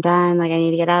like, I'm done. Like, I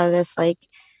need to get out of this, like,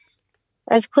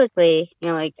 as quickly,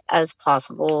 like, as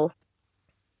possible.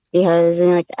 Because,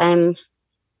 like, I'm,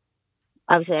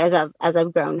 obviously, as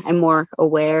I've grown, I'm more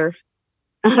aware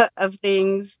of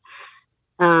things.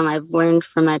 I've learned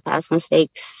from my past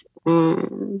mistakes,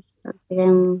 and I was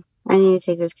like, I need to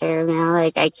take this care of now.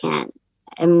 Like, I can't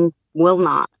and will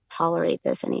not tolerate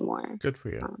this anymore. Good for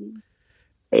you.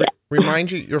 Yeah.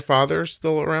 Remind you, your father's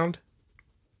still around?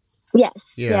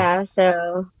 Yes. Yeah. Yeah.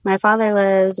 So my father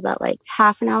lives about like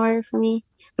half an hour from me.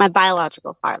 My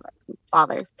biological father,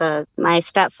 my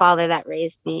stepfather that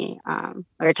raised me. We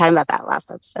were talking about that last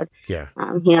episode. Yeah.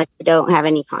 I don't have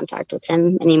any contact with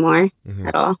him anymore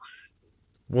at all.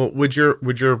 Well, would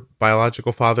your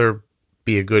biological father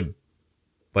be a good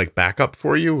like backup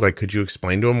for you? Like, could you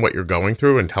explain to him what you're going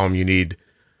through and tell him you need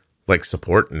like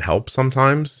support and help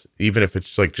sometimes, even if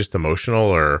it's like just emotional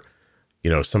or,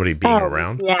 somebody being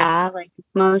around? Yeah, like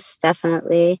most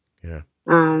definitely. Yeah.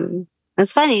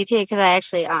 It's funny too, because I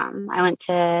actually, I went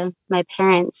to my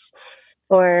parents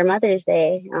for Mother's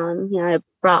Day. I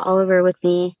brought Oliver with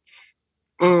me,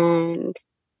 and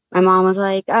my mom was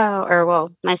like, oh, or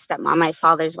well, my stepmom, my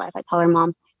father's wife, I call her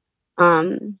mom.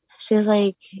 She was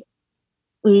like,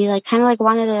 we like kind of like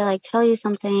wanted to like tell you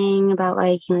something about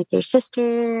like your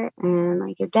sister and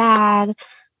like your dad.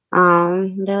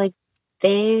 They're like,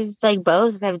 they've like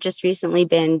both have just recently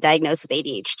been diagnosed with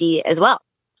ADHD as well.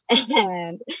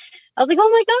 And I was like, oh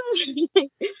my gosh.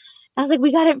 I was like,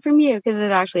 we got it from you, because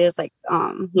it actually is like,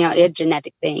 a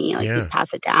genetic thing. You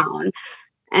pass it down.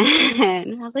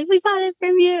 And I was like, we got it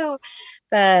from you.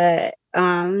 But,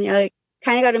 it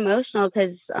kind of got emotional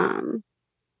because,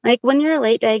 like when you're a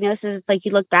late diagnosis, it's like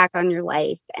you look back on your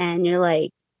life and you're like,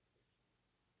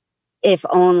 if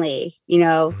only,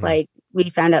 like we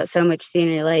found out so much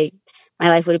sooner, like my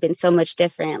life would have been so much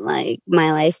different. Like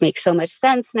my life makes so much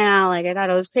sense now. Like I thought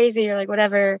it was crazy or like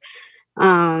whatever.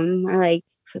 Or like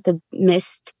the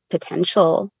missed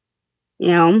potential,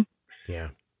 Yeah.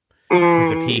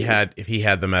 Because And if he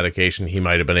had the medication, he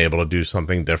might have been able to do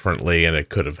something differently, and it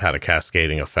could have had a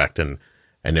cascading effect and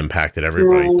impacted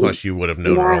everybody. Plus, you would have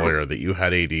known earlier that you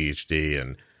had ADHD,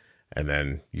 and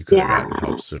then you could have gotten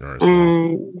help sooner as well.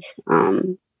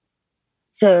 And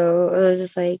so it was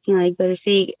just like, like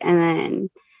bittersweet. And then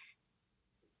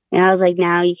I was like,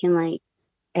 now you can like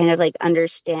kind of like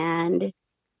understand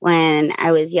when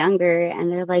I was younger,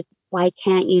 and they're like, why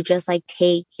can't you just like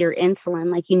take your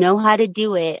insulin? Like, you know how to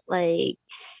do it. Like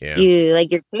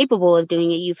you're capable of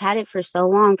doing it. You've had it for so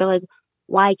long. They're like,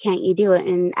 why can't you do it?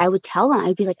 And I would tell them,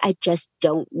 I'd be like, I just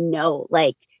don't know.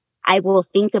 Like, I will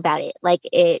think about it. Like,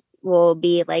 it will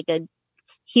be like a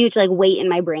huge like weight in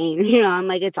my brain. I'm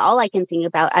like, it's all I can think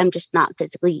about. I'm just not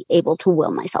physically able to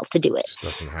will myself to do it. Just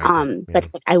doesn't happen. But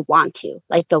like, I want to.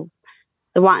 Like the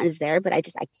want is there, but I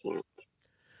can't.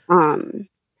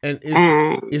 And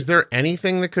is there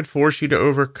anything that could force you to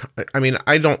overcome? I mean,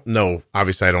 I don't know.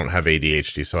 Obviously, I don't have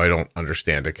ADHD, so I don't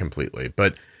understand it completely.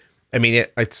 But I mean,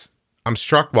 I'm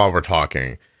struck while we're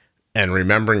talking and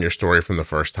remembering your story from the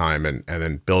first time and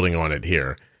then building on it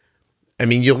here. I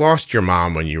mean, you lost your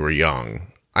mom when you were young.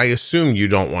 I assume you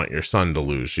don't want your son to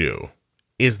lose you.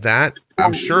 Is that,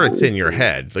 I'm sure it's in your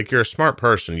head. Like, you're a smart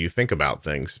person. You think about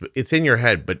things, but it's in your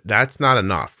head, but that's not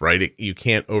enough, right? You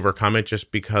can't overcome it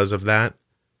just because of that.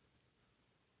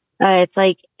 It's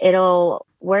like, it'll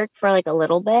work for like a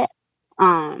little bit.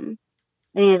 I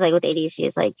think it's like with ADHD,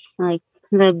 it's like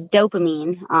the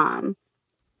dopamine.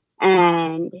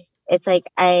 And it's like,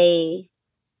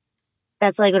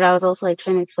 that's like what I was also like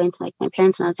trying to explain to like my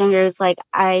parents when I was younger. It's like,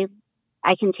 I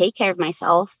can take care of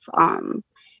myself.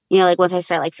 Like once I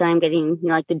start like feeling I'm getting,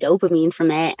 like the dopamine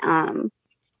from it.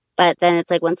 But then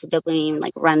it's like once the dopamine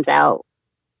like runs out,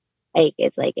 like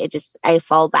it's like I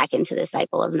fall back into the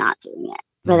cycle of not doing it.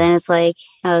 But then it's like,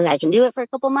 I can do it for a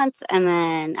couple months and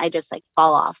then I just like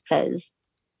fall off because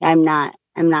I'm not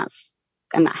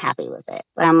happy with it.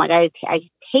 But I'm like, I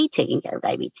hate taking care of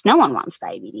diabetes. No one wants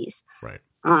diabetes. Right.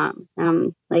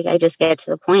 Like I just get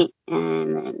to the point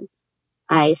and then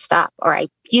I stop, or I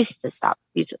used to stop.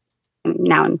 Usually.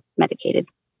 Now I'm medicated.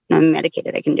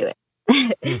 I can do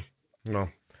it. Well,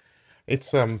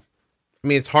 it's, I mean,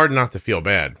 it's hard not to feel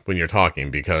bad when you're talking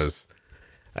because,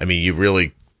 I mean,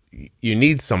 you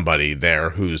need somebody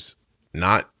there who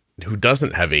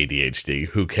doesn't have ADHD,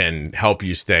 who can help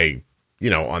you stay,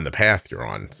 on the path you're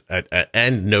on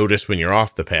and notice when you're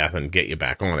off the path and get you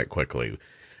back on it quickly.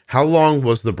 How long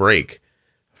was the break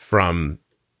from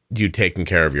you taking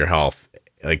care of your health?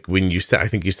 Like when I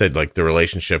think you said like the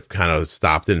relationship kind of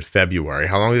stopped in February.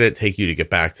 How long did it take you to get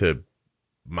back to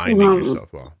minding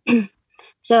yourself well?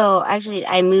 So actually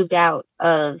I moved out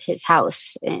of his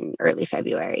house in early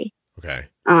February. Okay.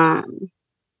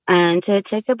 And so it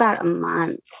took about a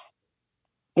month,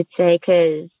 I'd say,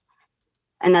 because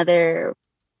another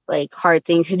like hard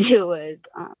thing to do was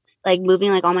like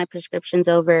moving like all my prescriptions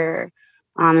over,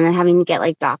 and then having to get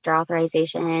like doctor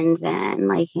authorizations and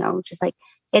like, you know, just like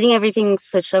getting everything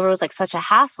switched over was like such a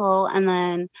hassle. And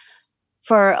then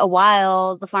for a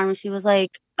while, the pharmacy was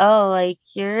like, oh, like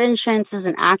your insurance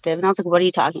isn't active. And I was like, what are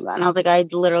you talking about? And I was like, I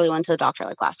literally went to the doctor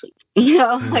like last week, you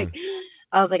know, like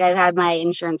I was like, I've had my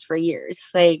insurance for years.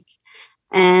 Like,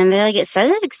 and they're like, it says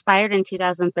it expired in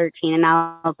 2013. And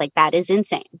I was like, that is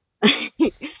insane.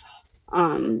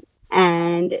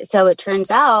 And so it turns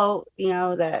out, you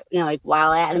know, that, you know, like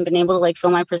while I hadn't been able to like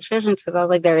fill my prescriptions because I was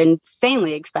like, they're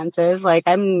insanely expensive. Like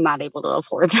I'm not able to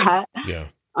afford that. Yeah.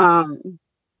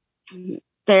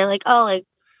 They're like, oh, like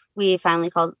we finally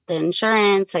called the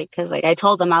insurance, like, cause like I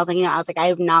told them, I was like, you know, I was like,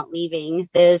 I'm not leaving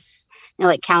this, you know,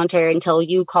 like counter until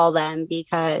you call them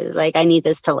because like I need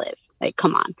this to live. Like,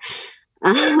 come on.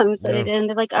 So they did, and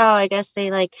they're like, oh, I guess they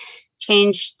like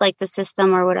changed like the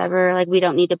system or whatever. Like we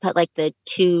don't need to put like the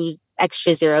 2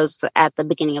 extra zeros at the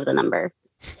beginning of the number.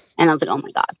 And I was like, oh my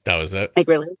God. That was it? Like,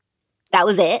 really? That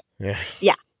was it? Yeah.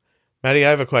 Yeah. Maddie, I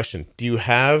have a question. Do you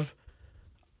have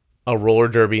a roller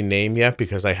derby name yet?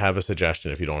 Because I have a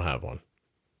suggestion if you don't have one.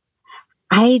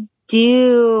 I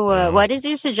do. What is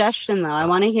your suggestion, though? I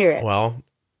want to hear it. Well,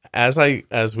 as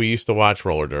we used to watch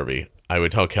roller derby, I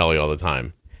would tell Kelly all the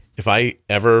time, if I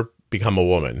ever become a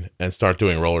woman and start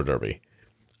doing roller derby,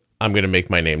 I'm going to make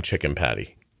my name Chicken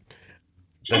Patty.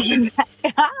 I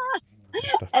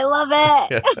love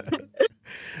it.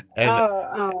 And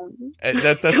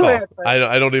that's all.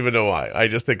 I don't even know why. I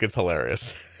just think it's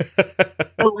hilarious.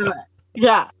 I love it.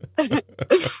 Yeah.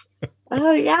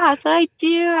 Oh, yeah. So I do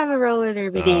have a roller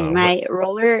derby name. My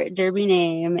roller derby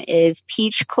name is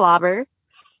Peach Clobber.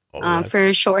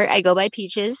 For short, I go by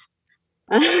Peaches.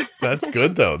 That's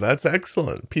good, though. That's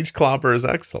excellent. Peach Clobber is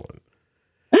excellent.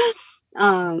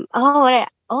 What I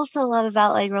also love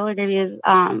about like roller derby is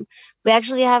we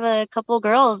actually have a couple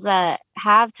girls that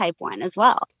have type 1 as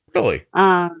well. Really?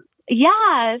 Yeah.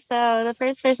 So the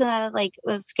first person that I like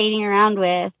was skating around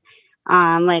with,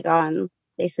 like on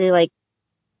basically like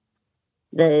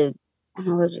the, I don't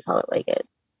know, what would you call it? Like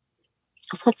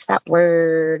what's that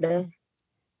word?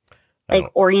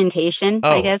 Like orientation,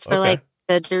 I guess, for like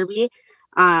the derby.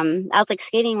 I was like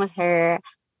skating with her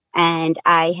and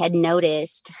I had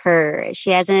noticed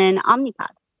she has an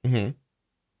Omnipod. Mm-hmm.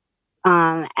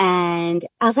 And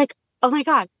I was like, oh my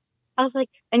God. I was like,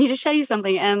 I need to show you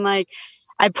something. And like,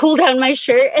 I pulled down my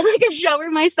shirt and like I showed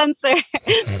her my sensor.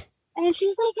 And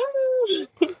she's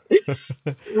like, hey.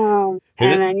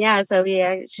 And then, yeah, so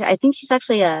I think she's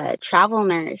actually a travel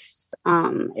nurse.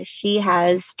 She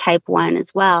has type 1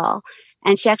 as well.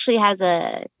 And she actually has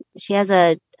an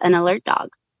alert dog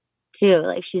too.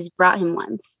 Like she's brought him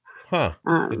once. Huh.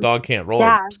 The dog can't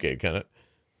roller skate, can it?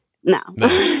 No.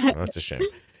 That's a shame.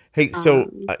 Hey, so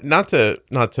not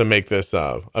to make this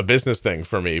a business thing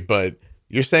for me, but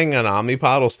you're saying an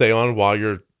Omnipod will stay on while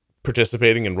you're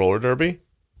participating in roller derby?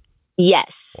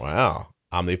 Yes. Wow.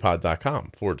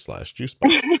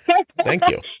 Omnipod.com/juicebox. Thank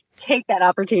you. Take that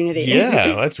opportunity.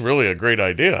 Yeah, that's really a great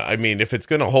idea. I mean, if it's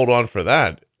going to hold on for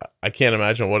that, I can't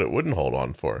imagine what it wouldn't hold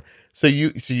on for. So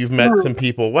you've met some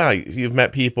people. Wow, you've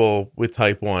met people with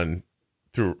type 1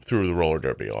 through the roller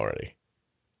derby already.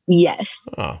 Yes.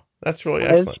 Oh, that's really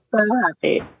excellent. I'm so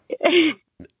happy.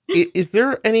 Is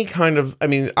there any kind of, I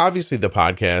mean, obviously the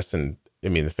podcast and I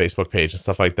mean the Facebook page and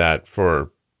stuff like that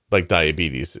for like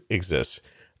diabetes exists.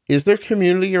 Is there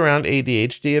community around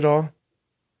ADHD at all?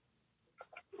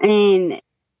 I mean,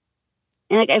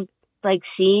 and like I've like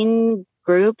seen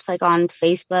groups like on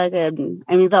Facebook, and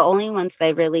I mean the only ones that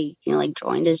I really like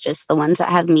joined is just the ones that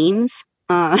have memes.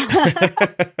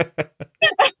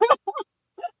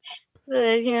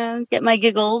 Get my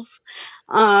giggles.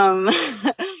 I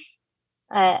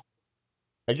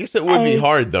guess it would be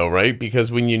hard though, right?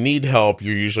 Because when you need help,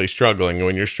 you're usually struggling. And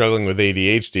when you're struggling with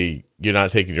ADHD, you're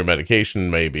not taking your medication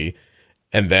maybe.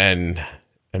 And then,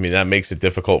 I mean, that makes it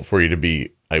difficult for you to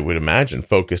be, I would imagine,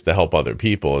 focused to help other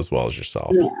people as well as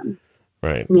yourself. Yeah.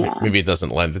 Right. Yeah. Maybe it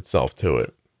doesn't lend itself to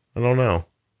it. I don't know.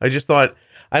 I just thought,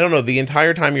 I don't know, the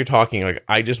entire time you're talking, like,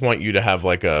 I just want you to have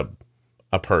like a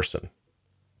person.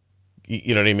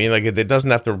 You know what I mean? Like it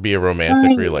doesn't have to be a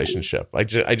romantic relationship. I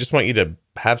just want you to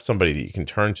have somebody that you can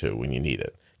turn to when you need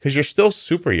it. Because you're still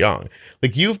super young.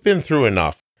 Like you've been through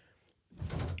enough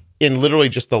in literally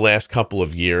just the last couple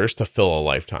of years to fill a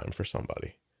lifetime for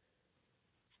somebody.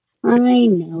 I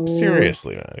know.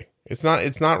 Seriously, Maddie. It's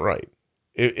not right.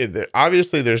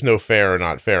 Obviously there's no fair or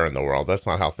not fair in the world. That's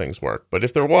not how things work. But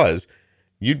if there was,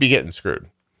 you'd be getting screwed.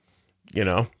 You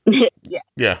know? Yeah.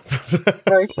 Yeah.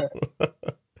 For sure.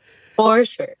 For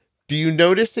sure. Do you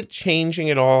notice it changing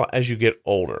at all as you get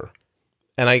older?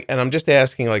 I'm just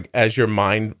asking, like, as your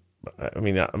mind, I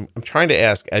mean, I'm trying to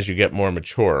ask as you get more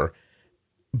mature,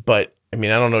 but I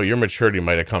mean, I don't know, your maturity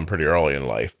might have come pretty early in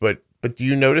life, but do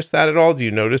you notice that at all? Do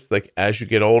you notice, like, as you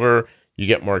get older, you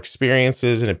get more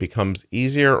experiences and it becomes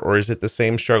easier, or is it the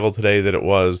same struggle today that it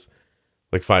was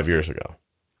like 5 years ago?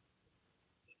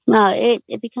 No,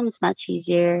 it becomes much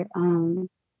easier.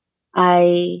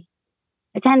 I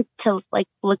I tend to like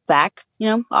look back,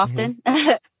 Hmm. often,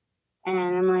 and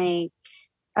I'm like,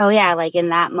 oh yeah, like in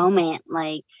that moment,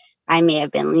 like I may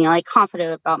have been, like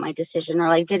confident about my decision or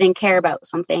like didn't care about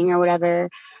something or whatever.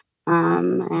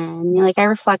 And like I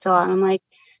reflect a lot. And I'm like,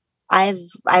 I've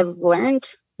I've learned,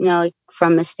 like,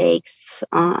 from mistakes,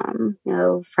 from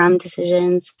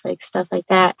decisions, like stuff like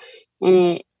that, and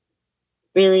it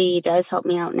really does help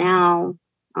me out now.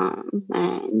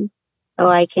 And oh,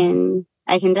 I can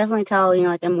definitely tell,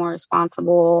 like I'm more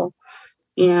responsible.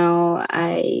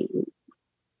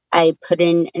 I put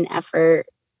in an effort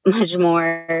much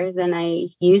more than I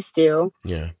used to.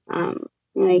 Yeah.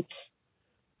 Like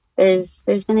there's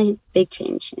been a big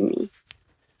change in me.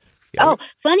 Yeah. Oh,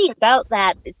 funny about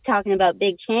that, it's talking about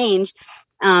big change.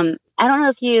 I don't know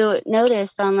if you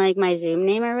noticed on like my Zoom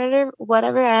name or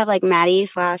whatever, I have like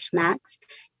Maddie/Max.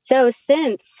 So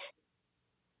since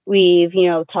we've,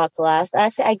 talked last,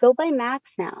 actually I go by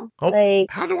Max now. Oh, Like,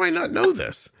 how do I not know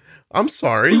this? I'm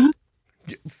sorry.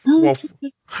 Well,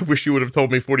 I wish you would have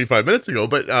told me 45 minutes ago,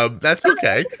 but that's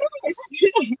okay.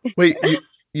 Wait,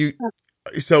 you,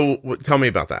 so tell me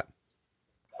about that.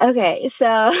 okay,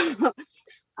 so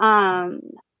um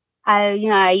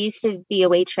I used to be a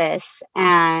waitress,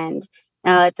 and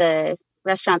at the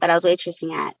restaurant that I was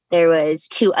waitressing at, there was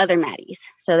two other Maddies.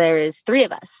 So there was three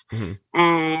of us. Hmm.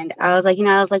 And I was like,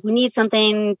 we need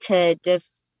something to defeat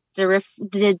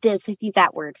that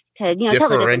word, to, tell the difference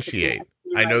between Differentiate. us.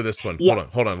 I Like, know this one. yeah,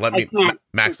 Hold on. Let I me, can't.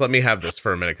 Max, let me have this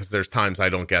for a minute because there's times I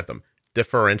don't get them.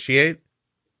 Differentiate.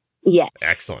 Yes.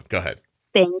 Excellent. Go ahead.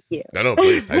 Thank you. No, no,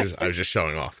 please. I was just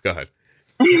showing off. Go ahead.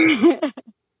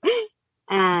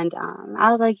 And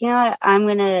I was like, you know what, I'm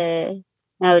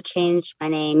gonna change my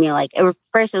name. Like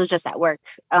first it was just at work.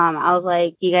 I was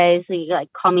like, you guys,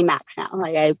 like call me Max now.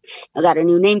 Like I got a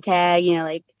new name tag.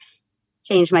 Like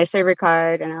changed my server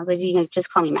card, and I was like, you can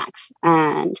just call me Max.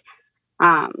 And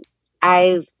um,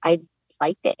 I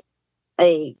liked it.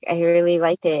 Like I really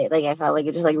liked it. Like I felt like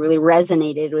it just like really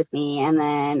resonated with me. And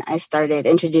then I started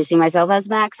introducing myself as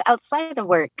Max outside of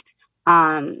work.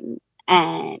 Um,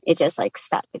 and it just like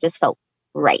stuck. It just felt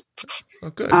right. Oh,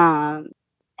 good. Um,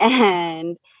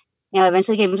 and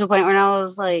eventually came to a point where I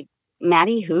was like,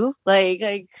 Maddie, who? Like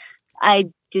I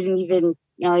didn't even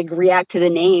like react to the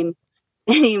name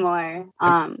anymore.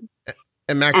 And,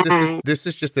 and Max, And this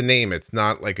is just a name. It's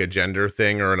not like a gender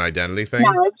thing or an identity thing.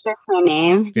 no, it's just my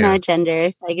name, Yeah. no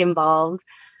gender like involved.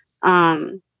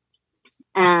 Um,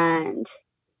 and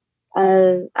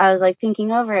I was like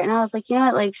thinking over it, and I was like, you know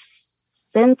what, like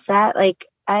since that, like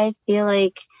I feel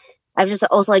like I've just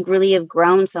also like really have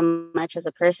grown so much as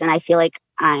a person. I feel like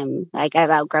I've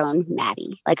outgrown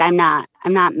Maddie. Like I'm not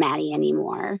Maddie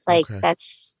anymore. Like Okay.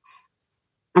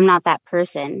 I'm not that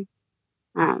person.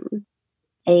 Um,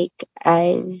 like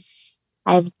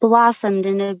I've blossomed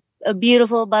into a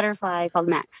beautiful butterfly called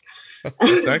Max.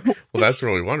 Well, that's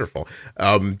really wonderful.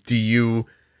 Do you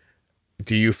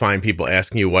find people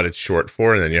asking you what it's short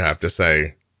for, and then you have to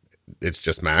say it's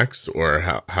just Max, or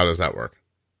how does that work?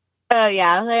 Oh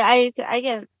yeah, like I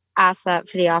get asked that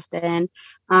pretty often.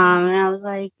 And I'm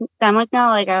like,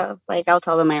 no, I'll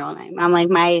tell them my real name. I'm like,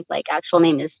 my like actual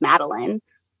name is Madeline.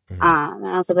 Hmm. And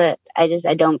I also, but I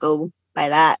don't go by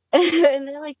that. And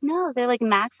they're like, no, they're like,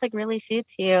 Max like really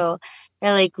suits you.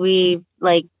 They're like, we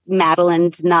like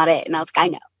Madeline's not it. And I was like, I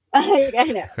know.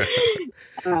 I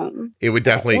know. It would But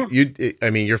definitely yeah. I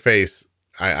mean, your face.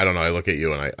 I don't know. I look at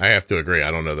you and I have to agree.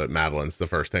 I don't know that Madeline's the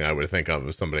first thing I would think of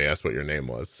if somebody asked what your name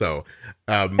was. So,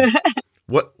 um,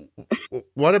 what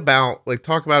what about, like,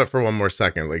 talk about it for one more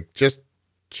second? Like, just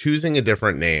choosing a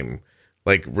different name,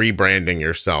 like rebranding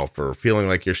yourself or feeling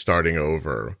like you're starting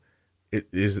over.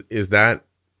 Is that,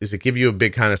 does it give you a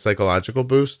big kind of psychological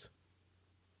boost?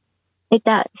 It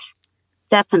does,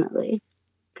 definitely.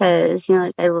 Because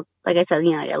like I said,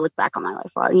 like I look back on my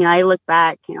life a lot. I look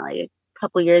back, like a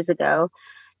couple years ago,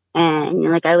 and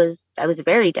like I was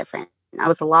very different. I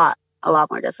was a lot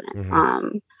more different.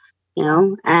 Hmm.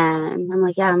 And I'm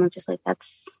like, yeah, I'm just like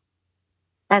that's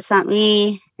not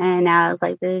me. And now it's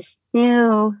like this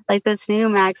new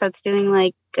Max that's doing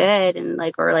like good and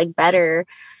like or like better.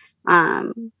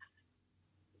 Um,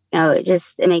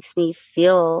 it makes me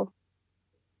feel,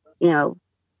 you know,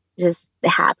 just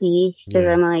happy because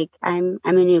Yeah. I'm like, I'm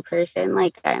a new person.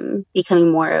 Like I'm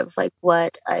becoming more of like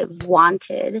what I've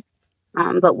wanted,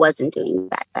 but wasn't doing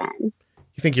back then.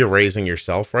 You think you're raising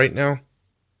yourself right now?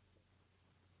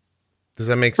 Does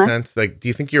that make What? sense? Like, do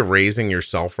you think you're raising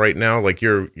yourself right now? Like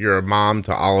you're a mom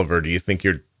to Oliver. Do you think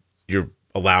you're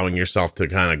allowing yourself to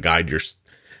kind of guide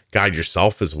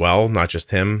yourself as well, not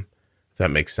just him? If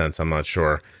that makes sense. I'm not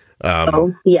sure.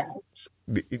 Oh, yeah.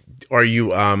 Are you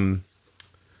God,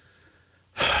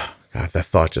 that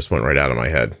thought just went right out of my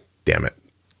head. Damn it.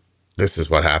 This is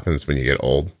what happens when you get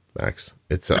old, Max.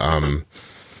 It's what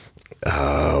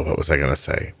was I gonna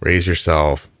say? Raise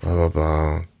yourself, blah blah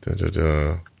blah. Duh, duh,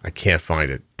 duh. I can't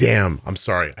find it. Damn, I'm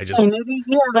sorry. Hey, maybe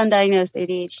you have undiagnosed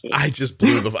ADHD. I just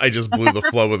blew the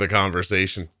flow of the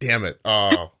conversation. Damn it.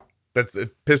 Oh,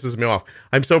 it pisses me off.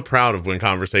 I'm so proud of when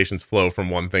conversations flow from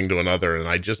one thing to another, and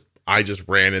I just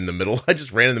ran in the middle. I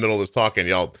just ran in the middle of this talk and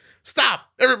yelled, "Stop!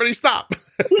 Everybody stop!"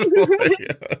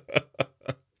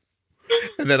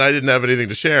 And then I didn't have anything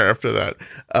to share after that.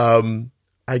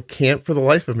 I can't for the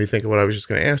life of me think of what I was just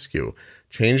going to ask you.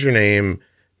 Change your name,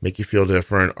 make you feel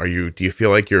different. Do you feel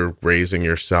like you're raising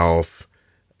yourself?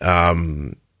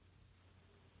 God,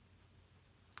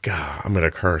 I'm going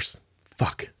to curse.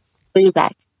 Fuck. Bring it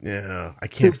back. Yeah, I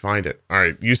can't find it. All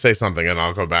right, you say something and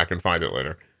I'll go back and find it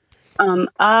later. Now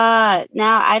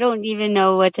I don't even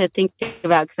know what to think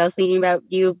about because I was thinking about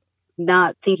you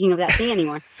not thinking of that thing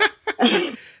anymore.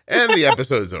 And the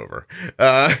episode's over.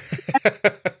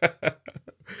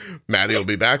 Maddie will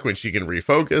be back when she can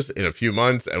refocus in a few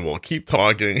months, and we'll keep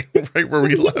talking right where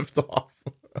we left off.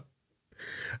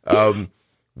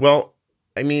 Well,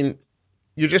 I mean,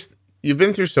 you've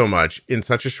been through so much in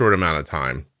such a short amount of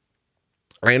time.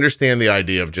 I understand the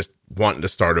idea of just wanting to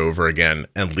start over again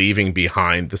and leaving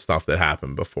behind the stuff that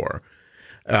happened before.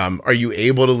 Are you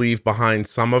able to leave behind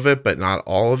some of it, but not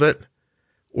all of it?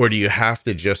 Or do you have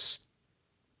to just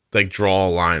like draw a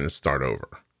line and start over?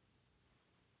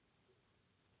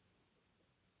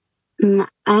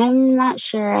 I'm not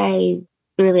sure I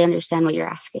really understand what you're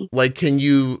asking. Like, can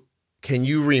you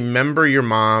remember your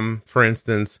mom, for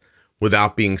instance,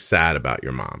 without being sad about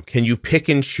your mom? Can you pick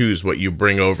and choose what you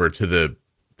bring over to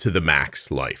the Max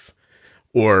life?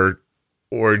 Or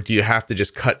do you have to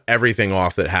just cut everything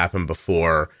off that happened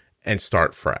before and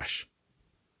start fresh?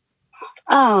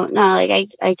 Oh, no,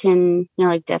 like I can,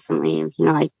 like definitely,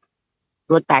 like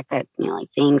look back at, like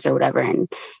things or whatever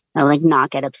and, like not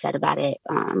get upset about it.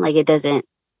 Like it doesn't,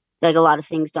 like a lot of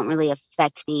things don't really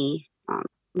affect me.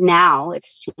 Now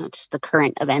it's, just the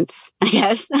current events, I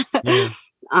guess.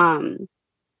 Yeah.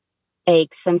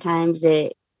 Like sometimes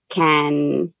it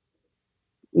can,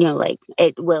 like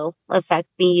it will affect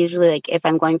me usually, like if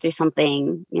I'm going through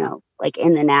something, like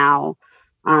in the now,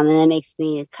 and it makes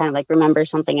me kind of like remember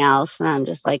something else. And I'm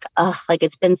just like, oh, like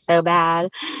it's been so bad.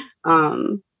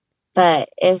 But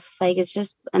if like it's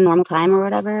just a normal time or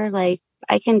whatever, like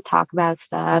I can talk about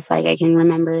stuff, like I can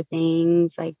remember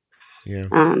things, like, Yeah.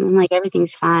 And like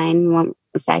everything's fine, won't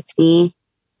affect me.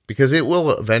 Because it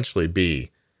will eventually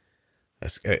be, I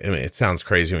mean, it sounds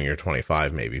crazy when you're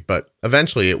 25 maybe, but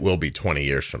eventually it will be 20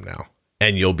 years from now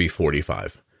and you'll be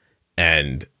 45.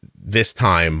 And this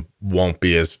time won't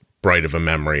be as bright of a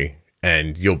memory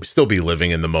and you'll still be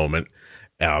living in the moment,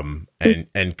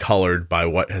 and colored by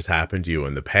what has happened to you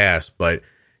in the past. But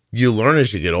you learn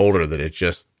as you get older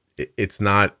that it's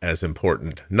not as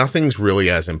important. Nothing's really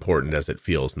as important as it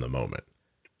feels in the moment.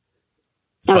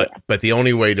 Oh, But the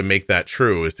only way to make that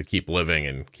true is to keep living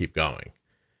and keep going.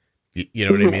 You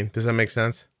know what I mean? Does that make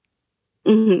sense?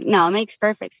 Mm-hmm. No, it makes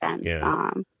perfect sense.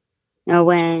 Yeah.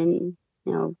 When,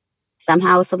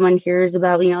 somehow someone hears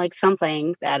about, like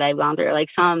something that I've gone through, like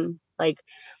some, like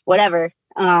whatever,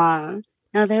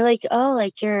 they're like, oh,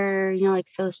 like you're, like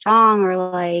so strong, or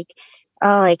like,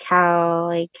 oh, like how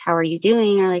are you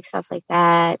doing, or like stuff like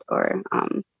that, or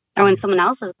when someone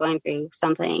else is going through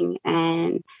something,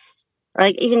 and or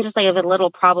like even just like if a little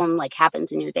problem like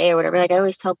happens in your day or whatever, like I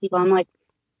always tell people, I'm like,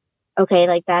 okay,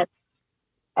 like that's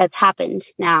happened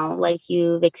now, like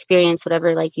you've experienced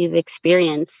whatever like you've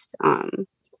experienced,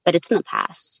 but it's in the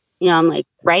past. I'm like,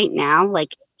 right now,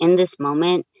 like in this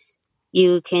moment,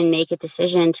 you can make a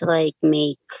decision to like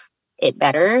make it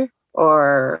better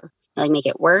or like make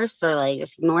it worse or like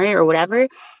just ignore it or whatever.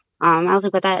 I was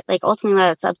like, but that like ultimately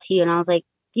that's up to you. And I was like,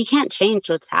 you can't change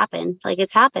what's happened. Like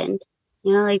it's happened,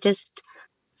 like just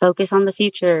focus on the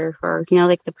future or,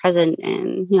 like the present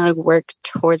and, like work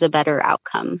towards a better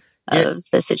outcome of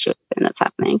the situation that's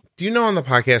happening. Do you know on the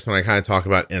podcast when I kind of talk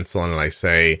about insulin and I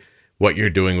say what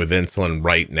you're doing with insulin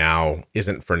right now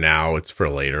isn't for now, it's for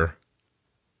later?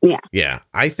 Yeah. Yeah.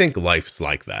 I think life's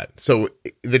like that. So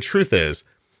the truth is,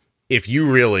 if you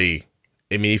really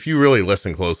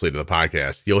listen closely to the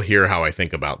podcast, you'll hear how I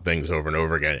think about things over and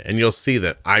over again. And you'll see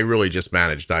that I really just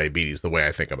manage diabetes the way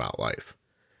I think about life.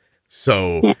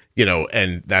 So, Yeah.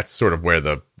 And that's sort of where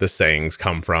the sayings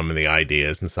come from and the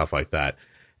ideas and stuff like that.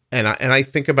 And I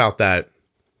think about that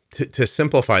to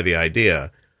simplify the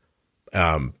idea.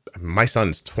 My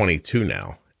son's 22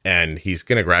 now, and he's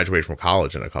going to graduate from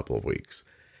college in a couple of weeks.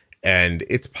 And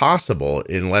it's possible,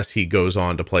 unless he goes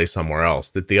on to play somewhere else,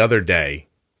 that the other day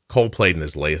Cole played in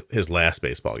his last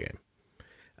baseball game.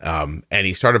 And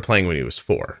he started playing when he was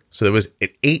 4. So there was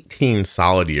 18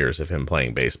 solid years of him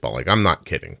playing baseball. Like, I'm not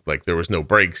kidding. Like, there was no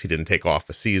breaks. He didn't take off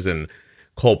a season.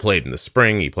 Cole played in the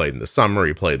spring. He played in the summer.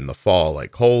 He played in the fall.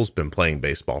 Like, Cole's been playing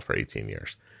baseball for 18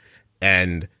 years.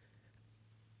 And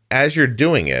as you're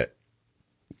doing it,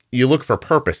 you look for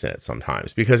purpose in it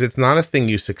sometimes, because it's not a thing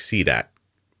you succeed at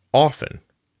often.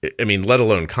 I mean, let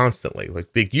alone constantly.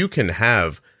 Like, you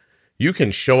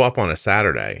can show up on a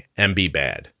Saturday and be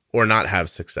bad or not have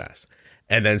success,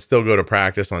 and then still go to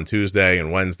practice on Tuesday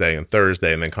and Wednesday and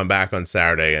Thursday, and then come back on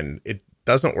Saturday and it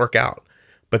doesn't work out.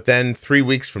 But then 3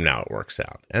 weeks from now, it works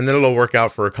out, and then it'll work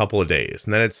out for a couple of days,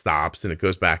 and then it stops and it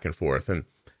goes back and forth. And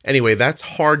anyway, that's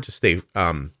hard to stay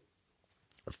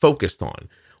focused on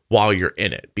while you're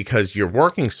in it, because you're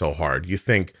working so hard. You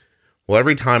think, well,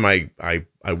 every time I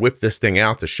whip this thing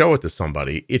out to show it to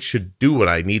somebody, it should do what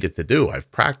I need it to do. I've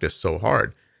practiced so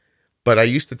hard. But I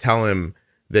used to tell him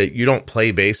that you don't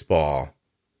play baseball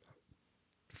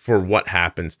for what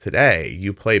happens today.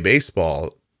 You play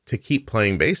baseball to keep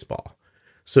playing baseball,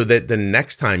 so that the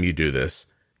next time you do this,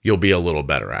 you'll be a little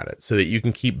better at it, so that you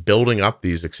can keep building up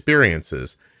these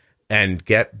experiences and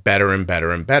get better and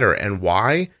better and better. And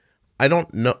why? I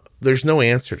don't know. There's no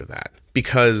answer to that,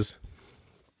 because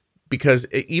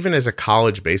even as a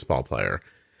college baseball player,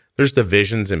 there's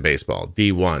divisions in baseball: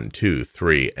 D1, 2,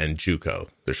 3, and JUCO.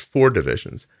 There's 4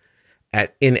 divisions.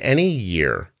 In any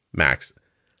year, Max,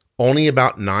 only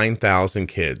about 9,000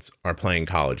 kids are playing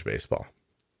college baseball.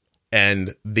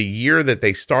 And the year that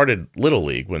they started Little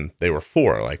League, when they were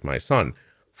 4, like my son,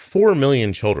 4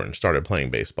 million children started playing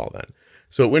baseball then.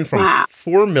 So it went from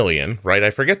 4 million, right? I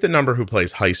forget the number who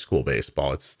plays high school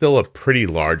baseball. It's still a pretty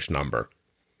large number.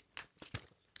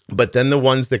 But then the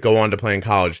ones that go on to play in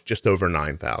college, just over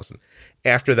 9,000.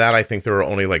 After that, I think there are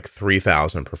only like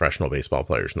 3,000 professional baseball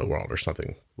players in the world, or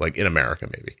something, like in America,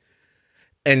 maybe.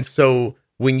 And so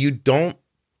when you don't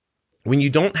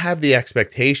have the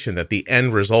expectation that the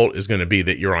end result is going to be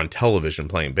that you're on television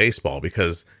playing baseball,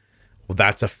 because, well,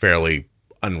 that's a fairly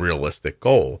unrealistic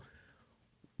goal.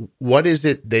 What is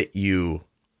it that you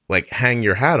like hang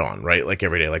your hat on, right? Like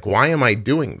every day, like, why am I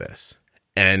doing this?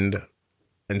 And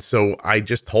so I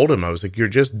just told him, I was like, you're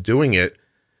just doing it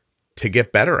to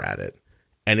get better at it.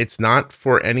 And it's not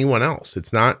for anyone else.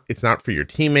 It's not for your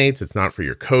teammates. It's not for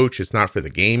your coach. It's not for the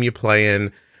game you play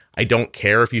in. I don't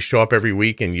care if you show up every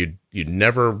week and you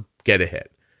never get a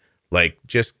hit. Like,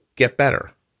 just get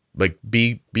better. Like,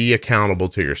 be accountable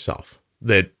to yourself.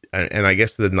 And I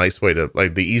guess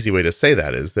the easy way to say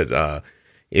that is that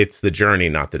it's the journey,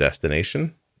 not the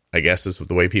destination, I guess is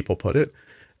the way people put it.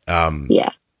 Yeah.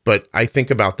 But I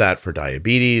think about that for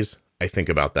diabetes. I think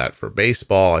about that for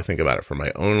baseball. I think about it for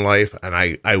my own life. And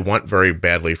I want very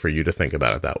badly for you to think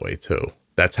about it that way too.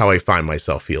 That's how I find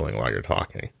myself feeling while you're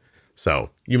talking. So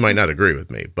you might not agree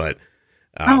with me, but.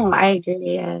 I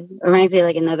agree. Yeah. Reminds me of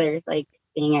like another like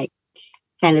thing I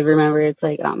kind of remember. It's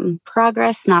like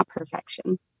progress, not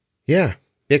perfection. Yeah.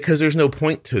 Because there's no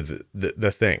point to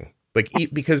the thing. Like,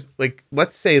 because like,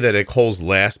 let's say that at Cole's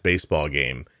last baseball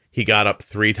game, he got up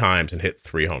 3 times and hit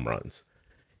 3 home runs.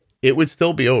 It would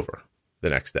still be over the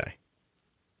next day.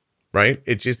 Right?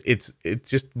 It's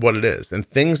just what it is. And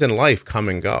things in life come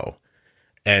and go.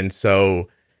 And so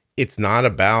it's not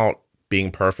about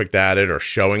being perfect at it or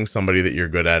showing somebody that you're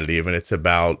good at it even. It's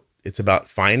about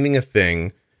finding a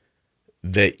thing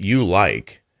that you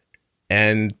like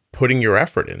and putting your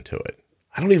effort into it.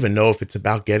 I don't even know if it's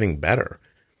about getting better.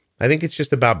 I think it's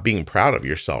just about being proud of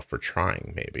yourself for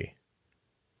trying, maybe.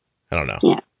 I don't know.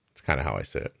 Yeah. It's kind of how I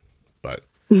say it. But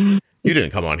you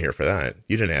didn't come on here for that.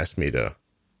 You didn't ask me to,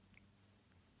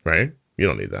 right? You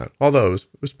don't need that. Although it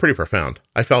was pretty profound.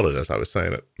 I felt it as I was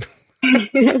saying it.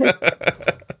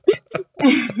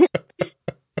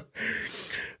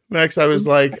 Max, I was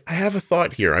like, I have a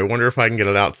thought here. I wonder if I can get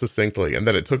it out succinctly. And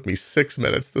then it took me 6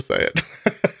 minutes to say it.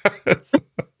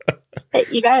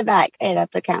 You got it back. Hey,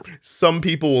 that's what counts. Some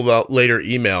people will later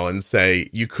email and say,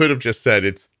 you could have just said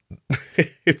it's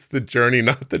the journey,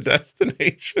 not the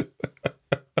destination.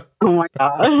 Oh my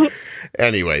God.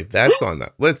 Anyway, that's on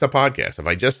that. It's a podcast. If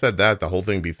I just said that, the whole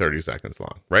thing would be 30 seconds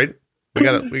long, right? We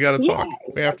gotta Yeah, talk.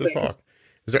 We have to exactly. talk.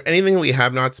 Is there anything we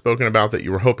have not spoken about that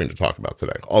you were hoping to talk about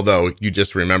today? Although you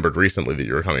just remembered recently that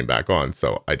you were coming back on,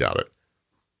 so I doubt it.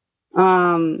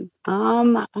 I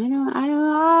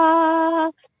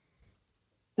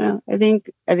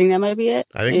think that might be it.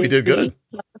 I think we did good.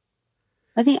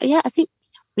 I think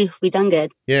we done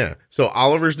good. Yeah. So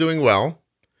Oliver's doing well.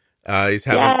 He's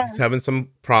having some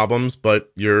problems,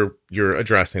 but you're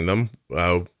addressing them.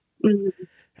 Mhm.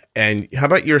 And how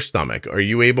about your stomach? Are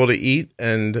you able to eat?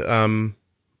 And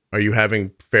are you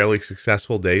having fairly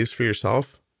successful days for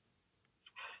yourself?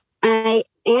 I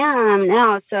am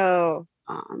now. So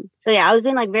yeah, I was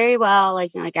doing like very well,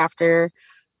 like, like after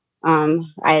I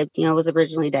was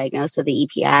originally diagnosed with the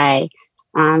EPI.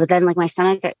 But then like my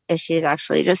stomach issues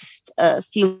actually just a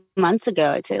few months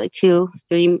ago, I'd say like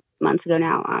 2-3 months ago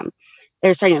now,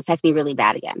 they're starting to affect me really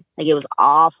bad again. Like it was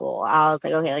awful. I was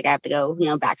like, okay, like I have to go,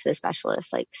 back to the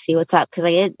specialist, like see what's up. Cause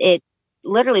like it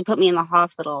literally put me in the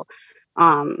hospital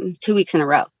 2 weeks in a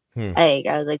row. Like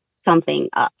I was like something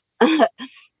up.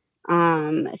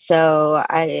 So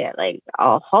I did like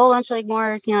a whole bunch of like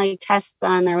more, like tests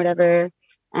done or whatever.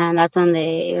 And that's when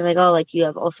they like, oh, like you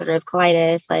have ulcerative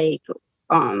colitis. Like,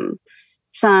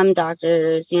 some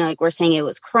doctors, like were saying it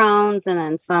was Crohn's, and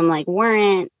then some like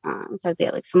weren't. So they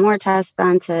had like some more tests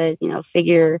done to,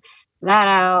 figure that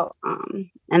out.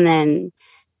 And then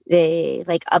they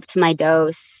like upped my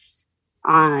dose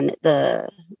on the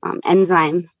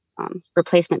enzyme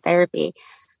replacement therapy.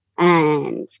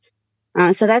 And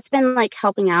so that's been like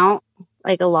helping out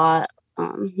like a lot.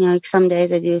 Like some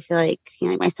days I do feel like,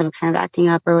 like my stomach's kind of acting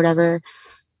up or whatever.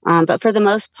 But for the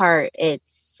most part,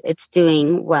 it's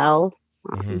doing well.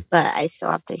 But I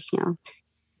still have to,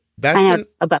 That's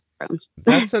above Crohn's.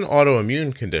 That's an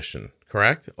autoimmune condition,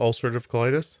 correct? Ulcerative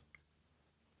colitis?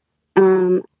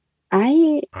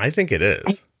 I think it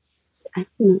is. I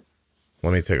don't know.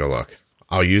 Let me take a look.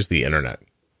 I'll use the internet.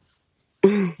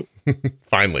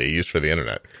 Finally, used for the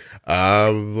internet.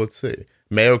 Let's see.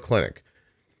 Mayo Clinic.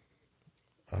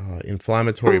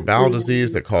 Inflammatory bowel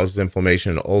disease that causes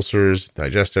inflammation in ulcers,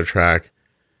 digestive tract,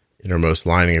 innermost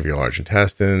lining of your large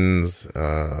intestines.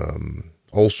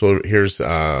 Also, here's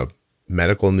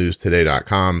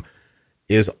medicalnewstoday.com.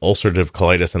 Is ulcerative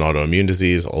colitis an autoimmune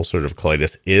disease? Ulcerative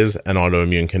colitis is an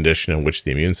autoimmune condition in which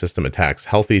the immune system attacks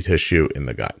healthy tissue in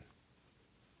the gut.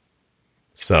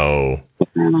 So,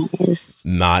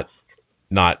 not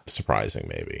surprising,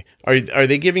 maybe. Are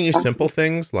they giving you simple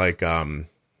things like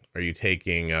are you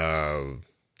taking what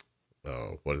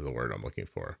is the word I'm looking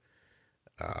for?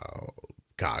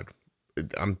 God,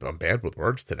 I'm bad with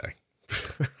words today.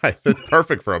 That's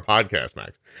perfect for a podcast,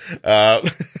 Max.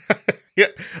 Yeah.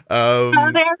 I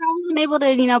wasn't able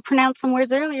to, pronounce some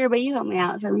words earlier, but you helped me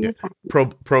out. So that's fine.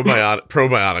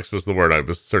 Probiotics was the word I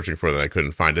was searching for that I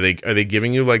couldn't find. Are they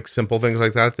giving you like simple things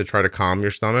like that to try to calm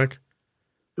your stomach?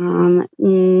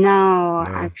 No,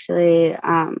 actually,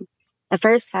 the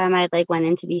first time I like went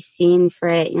in to be seen for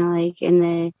it, like in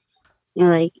the,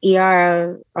 like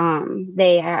ER,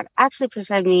 they had actually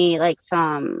prescribed me like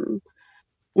some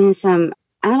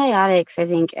antibiotics, I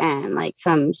think, and like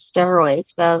some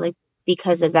steroids, but I was like,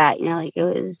 because of that, like it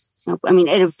was, I mean,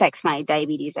 it affects my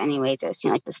diabetes anyway, just,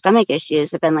 like the stomach issues,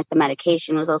 but then like the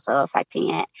medication was also affecting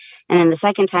it. And then the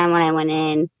second time when I went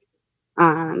in,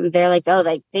 they're like, oh,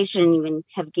 like they shouldn't even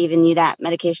have given you that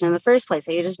medication in the first place.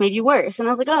 Like, it just made you worse. And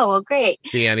I was like, oh, well, great.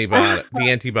 The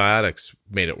antibiotics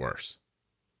made it worse.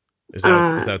 Is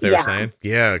that what they were saying?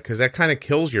 Yeah, because that kind of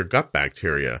kills your gut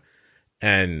bacteria.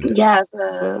 And yeah,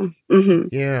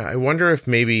 yeah, I wonder if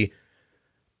maybe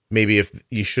if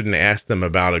you shouldn't ask them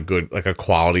about a good, like a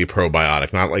quality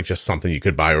probiotic, not like just something you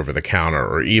could buy over the counter,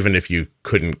 or even if you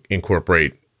couldn't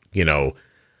incorporate,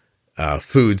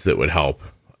 foods that would help.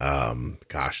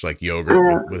 Like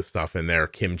yogurt with stuff in there,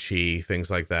 kimchi, things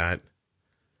like that.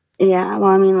 Yeah, well,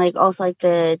 I mean, like also like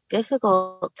the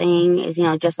difficult thing is,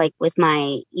 just like with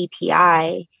my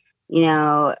EPI,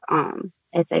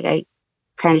 it's like I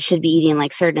kind of should be eating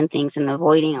like certain things and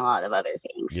avoiding a lot of other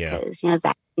things because,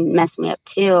 that messed me up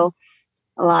too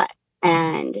a lot.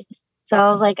 And so I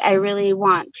was like, I really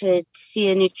want to see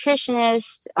a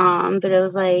nutritionist, but it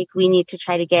was like, we need to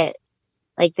try to get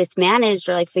like this managed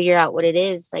or like figure out what it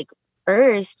is like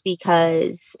first,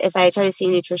 because if I try to see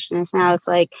a nutritionist now, it's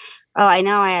like, oh, I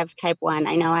know I have type 1,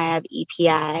 I know I have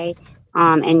EPI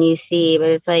and UC, but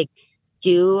it's like,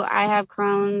 do I have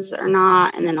Crohn's or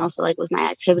not? And then also like with my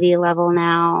activity level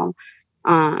now,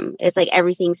 it's like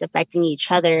everything's affecting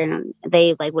each other, and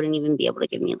they like wouldn't even be able to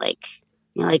give me like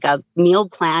like a meal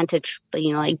plan to,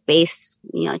 like base,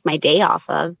 like my day off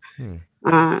of.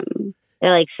 They're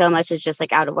like, so much is just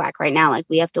like out of whack right now. Like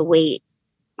we have to wait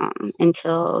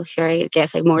until you're, I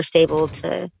guess, like more stable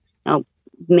to,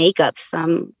 make up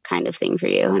some kind of thing for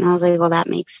you. And I was like, well, that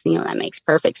makes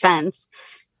perfect sense.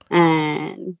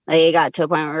 And like it got to a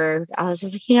point where I was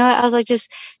just like, I was like, just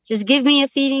give me a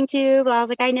feeding tube. I was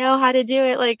like, I know how to do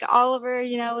it. Like Oliver,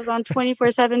 was on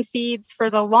 24/7 feeds for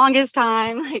the longest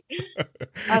time. Like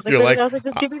I was like,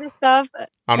 just give me the stuff.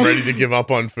 I'm ready to give up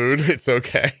on food. It's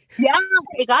okay. Yeah,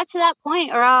 it got to that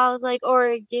point where I was like,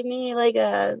 or give me like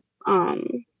a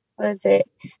what is it?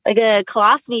 Like a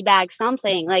colostomy bag,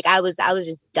 something. Like I was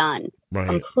just done,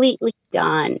 completely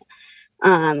done.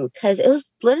 Because it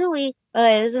was literally,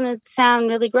 it doesn't sound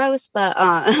really gross, but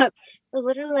it was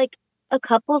literally like a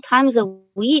couple times a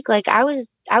week. Like I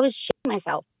was shitting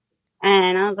myself,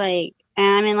 and I was like,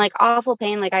 and I'm in like awful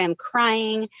pain. Like I am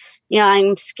crying.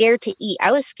 I'm scared to eat.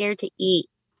 I was scared to eat.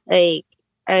 Like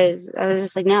I was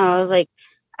just like, no. I was like,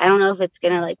 I don't know if it's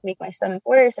gonna like make my stomach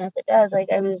worse, and if it does, like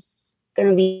I'm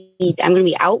gonna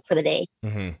be out for the day.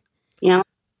 So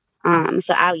I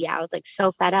was like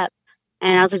so fed up.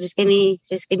 And I was like, just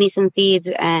give me some feeds.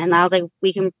 And I was like,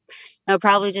 we can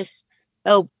probably just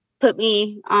put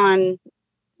me on,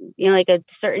 like a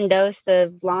certain dose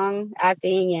of long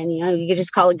acting, and you could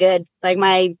just call it good. Like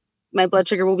my blood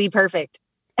sugar will be perfect.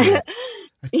 Yeah.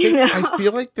 I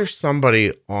feel like there's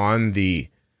somebody on the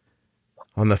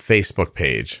Facebook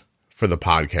page for the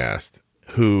podcast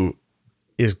who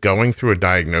is going through a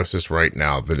diagnosis right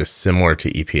now that is similar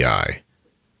to EPI.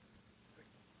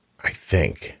 I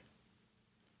think.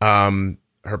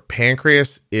 Her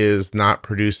pancreas is not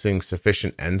producing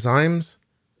sufficient enzymes.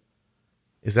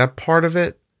 Is that part of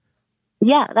it?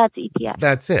 Yeah, that's EPI.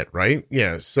 That's it, right?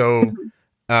 Yeah. So,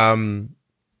 when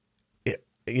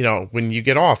you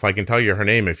get off, I can tell you her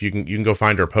name. If you can go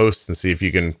find her posts and see if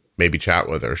you can maybe chat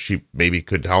with her. She maybe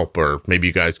could help, or maybe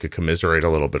you guys could commiserate a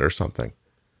little bit or something.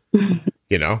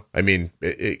 I mean,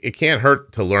 it can't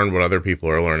hurt to learn what other people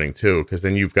are learning too, because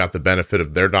then you've got the benefit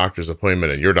of their doctor's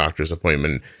appointment and your doctor's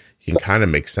appointment. You can kind of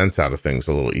make sense out of things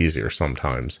a little easier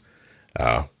sometimes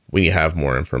when you have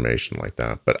more information like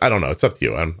that. But I don't know. It's up to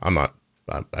you. I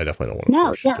definitely don't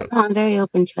want to. No, I'm very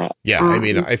open to it. Yeah, I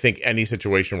mean, I think any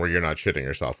situation where you're not shitting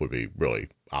yourself would be really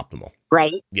optimal.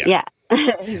 Right. Yeah.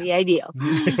 It would be ideal.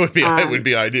 It would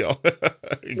be ideal.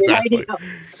 Exactly. Ideal.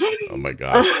 Oh my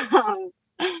God.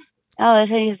 The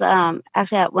thing is,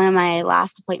 actually at one of my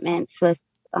last appointments with,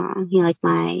 like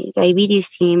my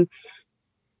diabetes team,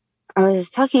 I was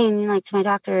talking like to my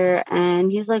doctor,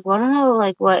 and he's like, well, I don't know,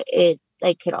 like what it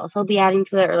like could also be adding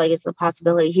to it, or like it's a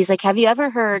possibility. He's like, have you ever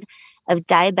heard of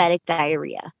diabetic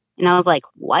diarrhea? And I was like,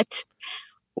 what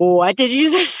did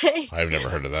you just say? I've never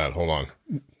heard of that. Hold on.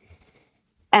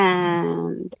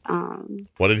 And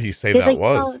what did he say that like,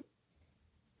 was?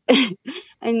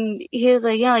 And he was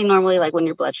like, like normally, like when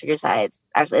your blood sugar's high, it's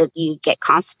actually like, you get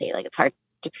constipated, like it's hard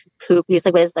to poop. He's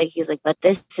like, but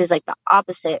this is like the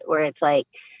opposite, where it's like,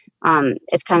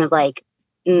 it's kind of like,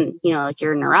 like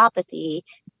your neuropathy,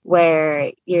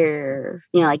 where your,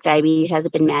 like diabetes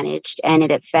hasn't been managed, and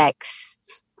it affects,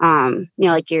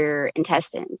 like your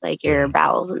intestines, like your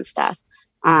bowels and stuff.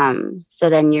 So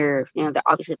then you're,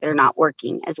 obviously they're not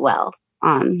working as well.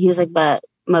 He was like, but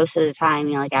most of the time,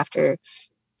 like after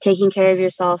taking care of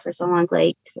yourself for so long,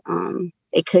 like,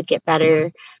 it could get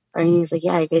better. Or he was like,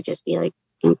 yeah, it could just be like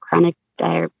chronic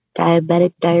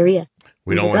diabetic diarrhea.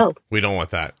 We don't want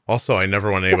that. Also, I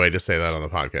never want anybody to say that on the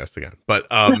podcast again. But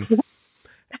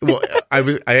well, I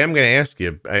am going to ask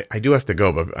you. I do have to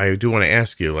go, but I do want to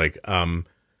ask you. Like,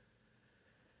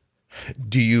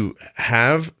 do you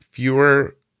have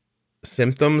fewer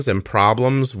symptoms and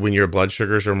problems when your blood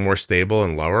sugars are more stable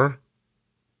and lower?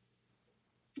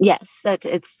 Yes,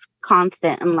 it's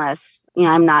constant unless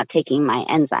I'm not taking my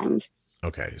enzymes.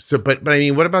 Okay, so but I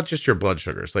mean, what about just your blood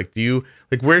sugars? Like,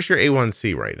 where's your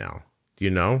A1C right now? Do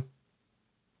you know?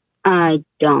 I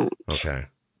don't. Okay.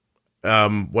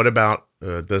 What about,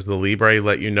 does the Libre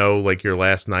let you know like your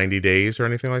last 90 days or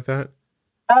anything like that?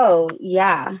 Oh,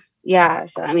 yeah. Yeah.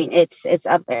 So, I mean, it's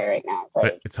up there right now.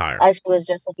 It's higher. I actually was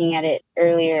just looking at it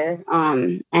earlier.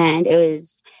 And it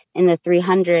was in the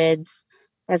 300s.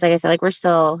 Because like I said, like we're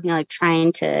still, like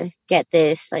trying to get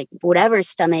this, like whatever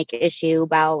stomach issue,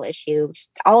 bowel issue,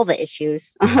 just all the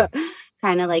issues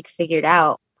kind of like figured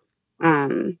out.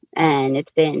 And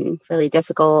it's been really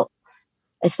difficult,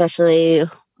 especially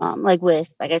like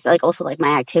with, like I said, like also like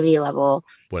my activity level,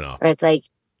 where it's like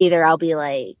either I'll be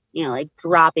like, like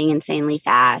dropping insanely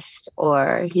fast,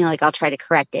 or, like I'll try to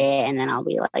correct it and then I'll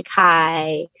be like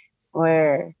high,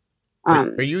 or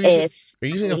Are you If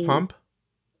using a pump?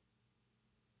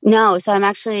 No, so I'm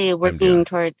actually working MDI.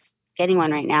 towards getting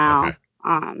one right now.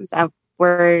 Okay.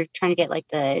 We're trying to get like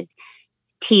the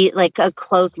T, like a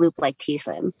closed loop, like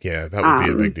T-Slim. Yeah, that would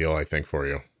be a big deal, I think, for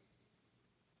you.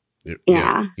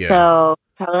 Yeah. So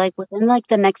probably like within like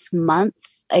the next month,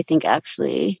 I think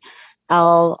actually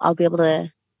I'll be able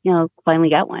to, finally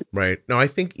get one. Right. No, I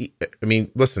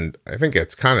mean, listen, I think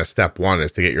it's kind of step one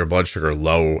is to get your blood sugar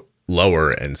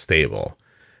lower and stable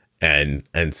and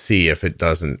see if it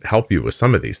doesn't help you with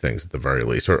some of these things at the very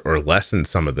least, or lessen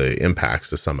some of the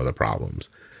impacts of some of the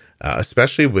problems,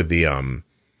 especially with the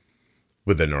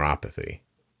neuropathy.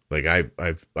 Like I've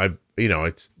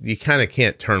it's, you kind of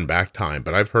can't turn back time,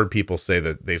 but I've heard people say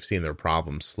that they've seen their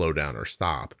problems slow down or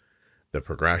stop the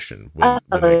progression when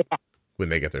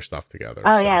they get their stuff together.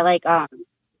 Oh, so. Yeah. Like,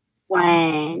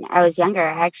 when I was younger,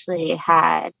 I actually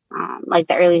had, like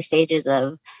the early stages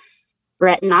of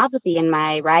retinopathy in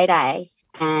my right eye,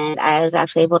 and I was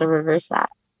actually able to reverse that.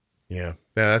 Yeah,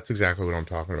 that's exactly what I'm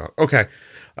talking about. Okay.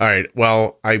 All right.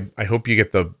 Well, I hope you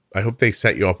get I hope they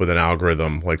set you up with an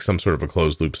algorithm, like some sort of a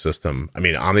closed loop system. I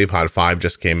mean, Omnipod 5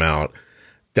 just came out.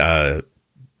 The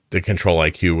Control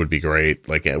IQ would be great.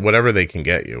 Like whatever they can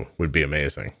get you would be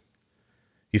amazing.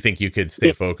 You think you could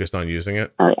stay focused on using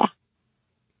it? Oh, yeah.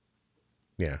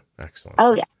 Yeah. Excellent.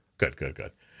 Oh, yeah. Good.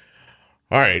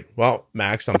 All right. Well,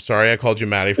 Max, I'm sorry I called you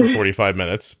Maddie for 45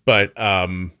 minutes, but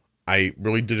I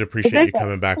really did appreciate you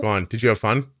coming back on. Did you have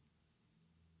fun?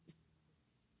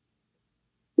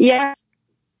 Yeah.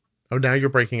 Oh, now you're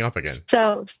breaking up again.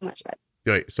 So much fun.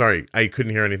 Wait, sorry, I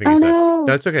couldn't hear anything you said. No,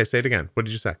 it's okay. Say it again. What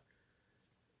did you say?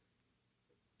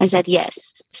 I said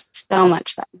yes. So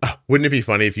much fun. Wouldn't it be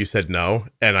funny if you said no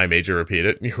and I made you repeat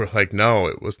it and you were like, no,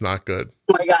 it was not good.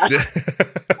 Oh my gosh.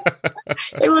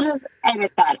 It will just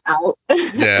edit that out.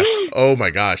 Yeah. Oh my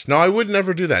gosh. No, I would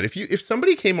never do that. If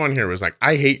somebody came on here and was like,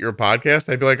 I hate your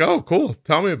podcast, I'd be like, oh, cool.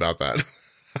 Tell me about that.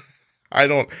 I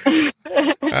don't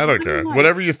care.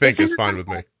 Whatever you think is fine with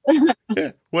me.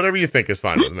 Yeah, whatever you think is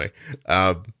fine with me.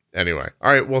 Anyway.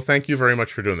 All right. Well, thank you very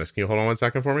much for doing this. Can you hold on 1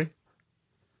 second for me?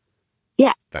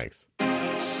 Yeah. Thanks.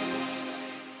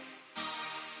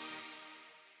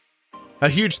 A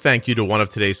huge thank you to one of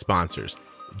today's sponsors,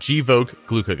 Gvoke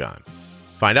Glucagon.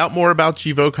 Find out more about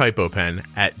Gvoke HypoPen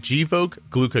at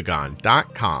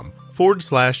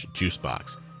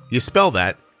gvokeglucagon.com/juicebox. You spell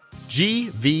that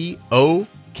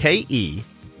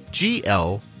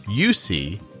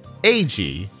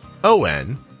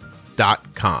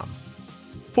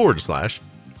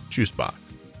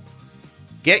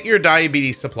Get your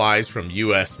diabetes supplies from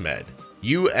US Med,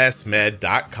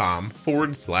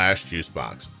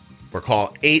 usmed.com/juicebox, or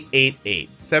call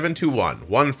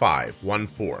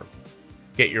 888-721-1514.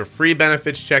 Get your free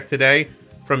benefits check today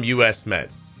from US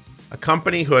Med, a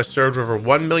company who has served over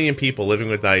 1 million people living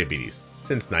with diabetes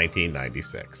since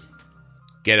 1996.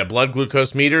 Get a blood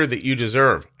glucose meter that you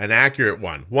deserve, an accurate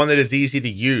one that is easy to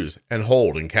use and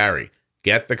hold and carry.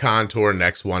 Get the Contour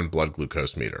Next One blood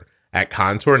glucose meter at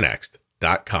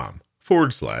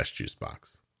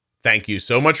contournext.com/juicebox. Thank you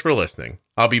so much for listening.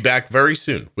 I'll be back very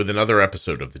soon with another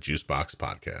episode of the Juicebox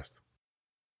Podcast.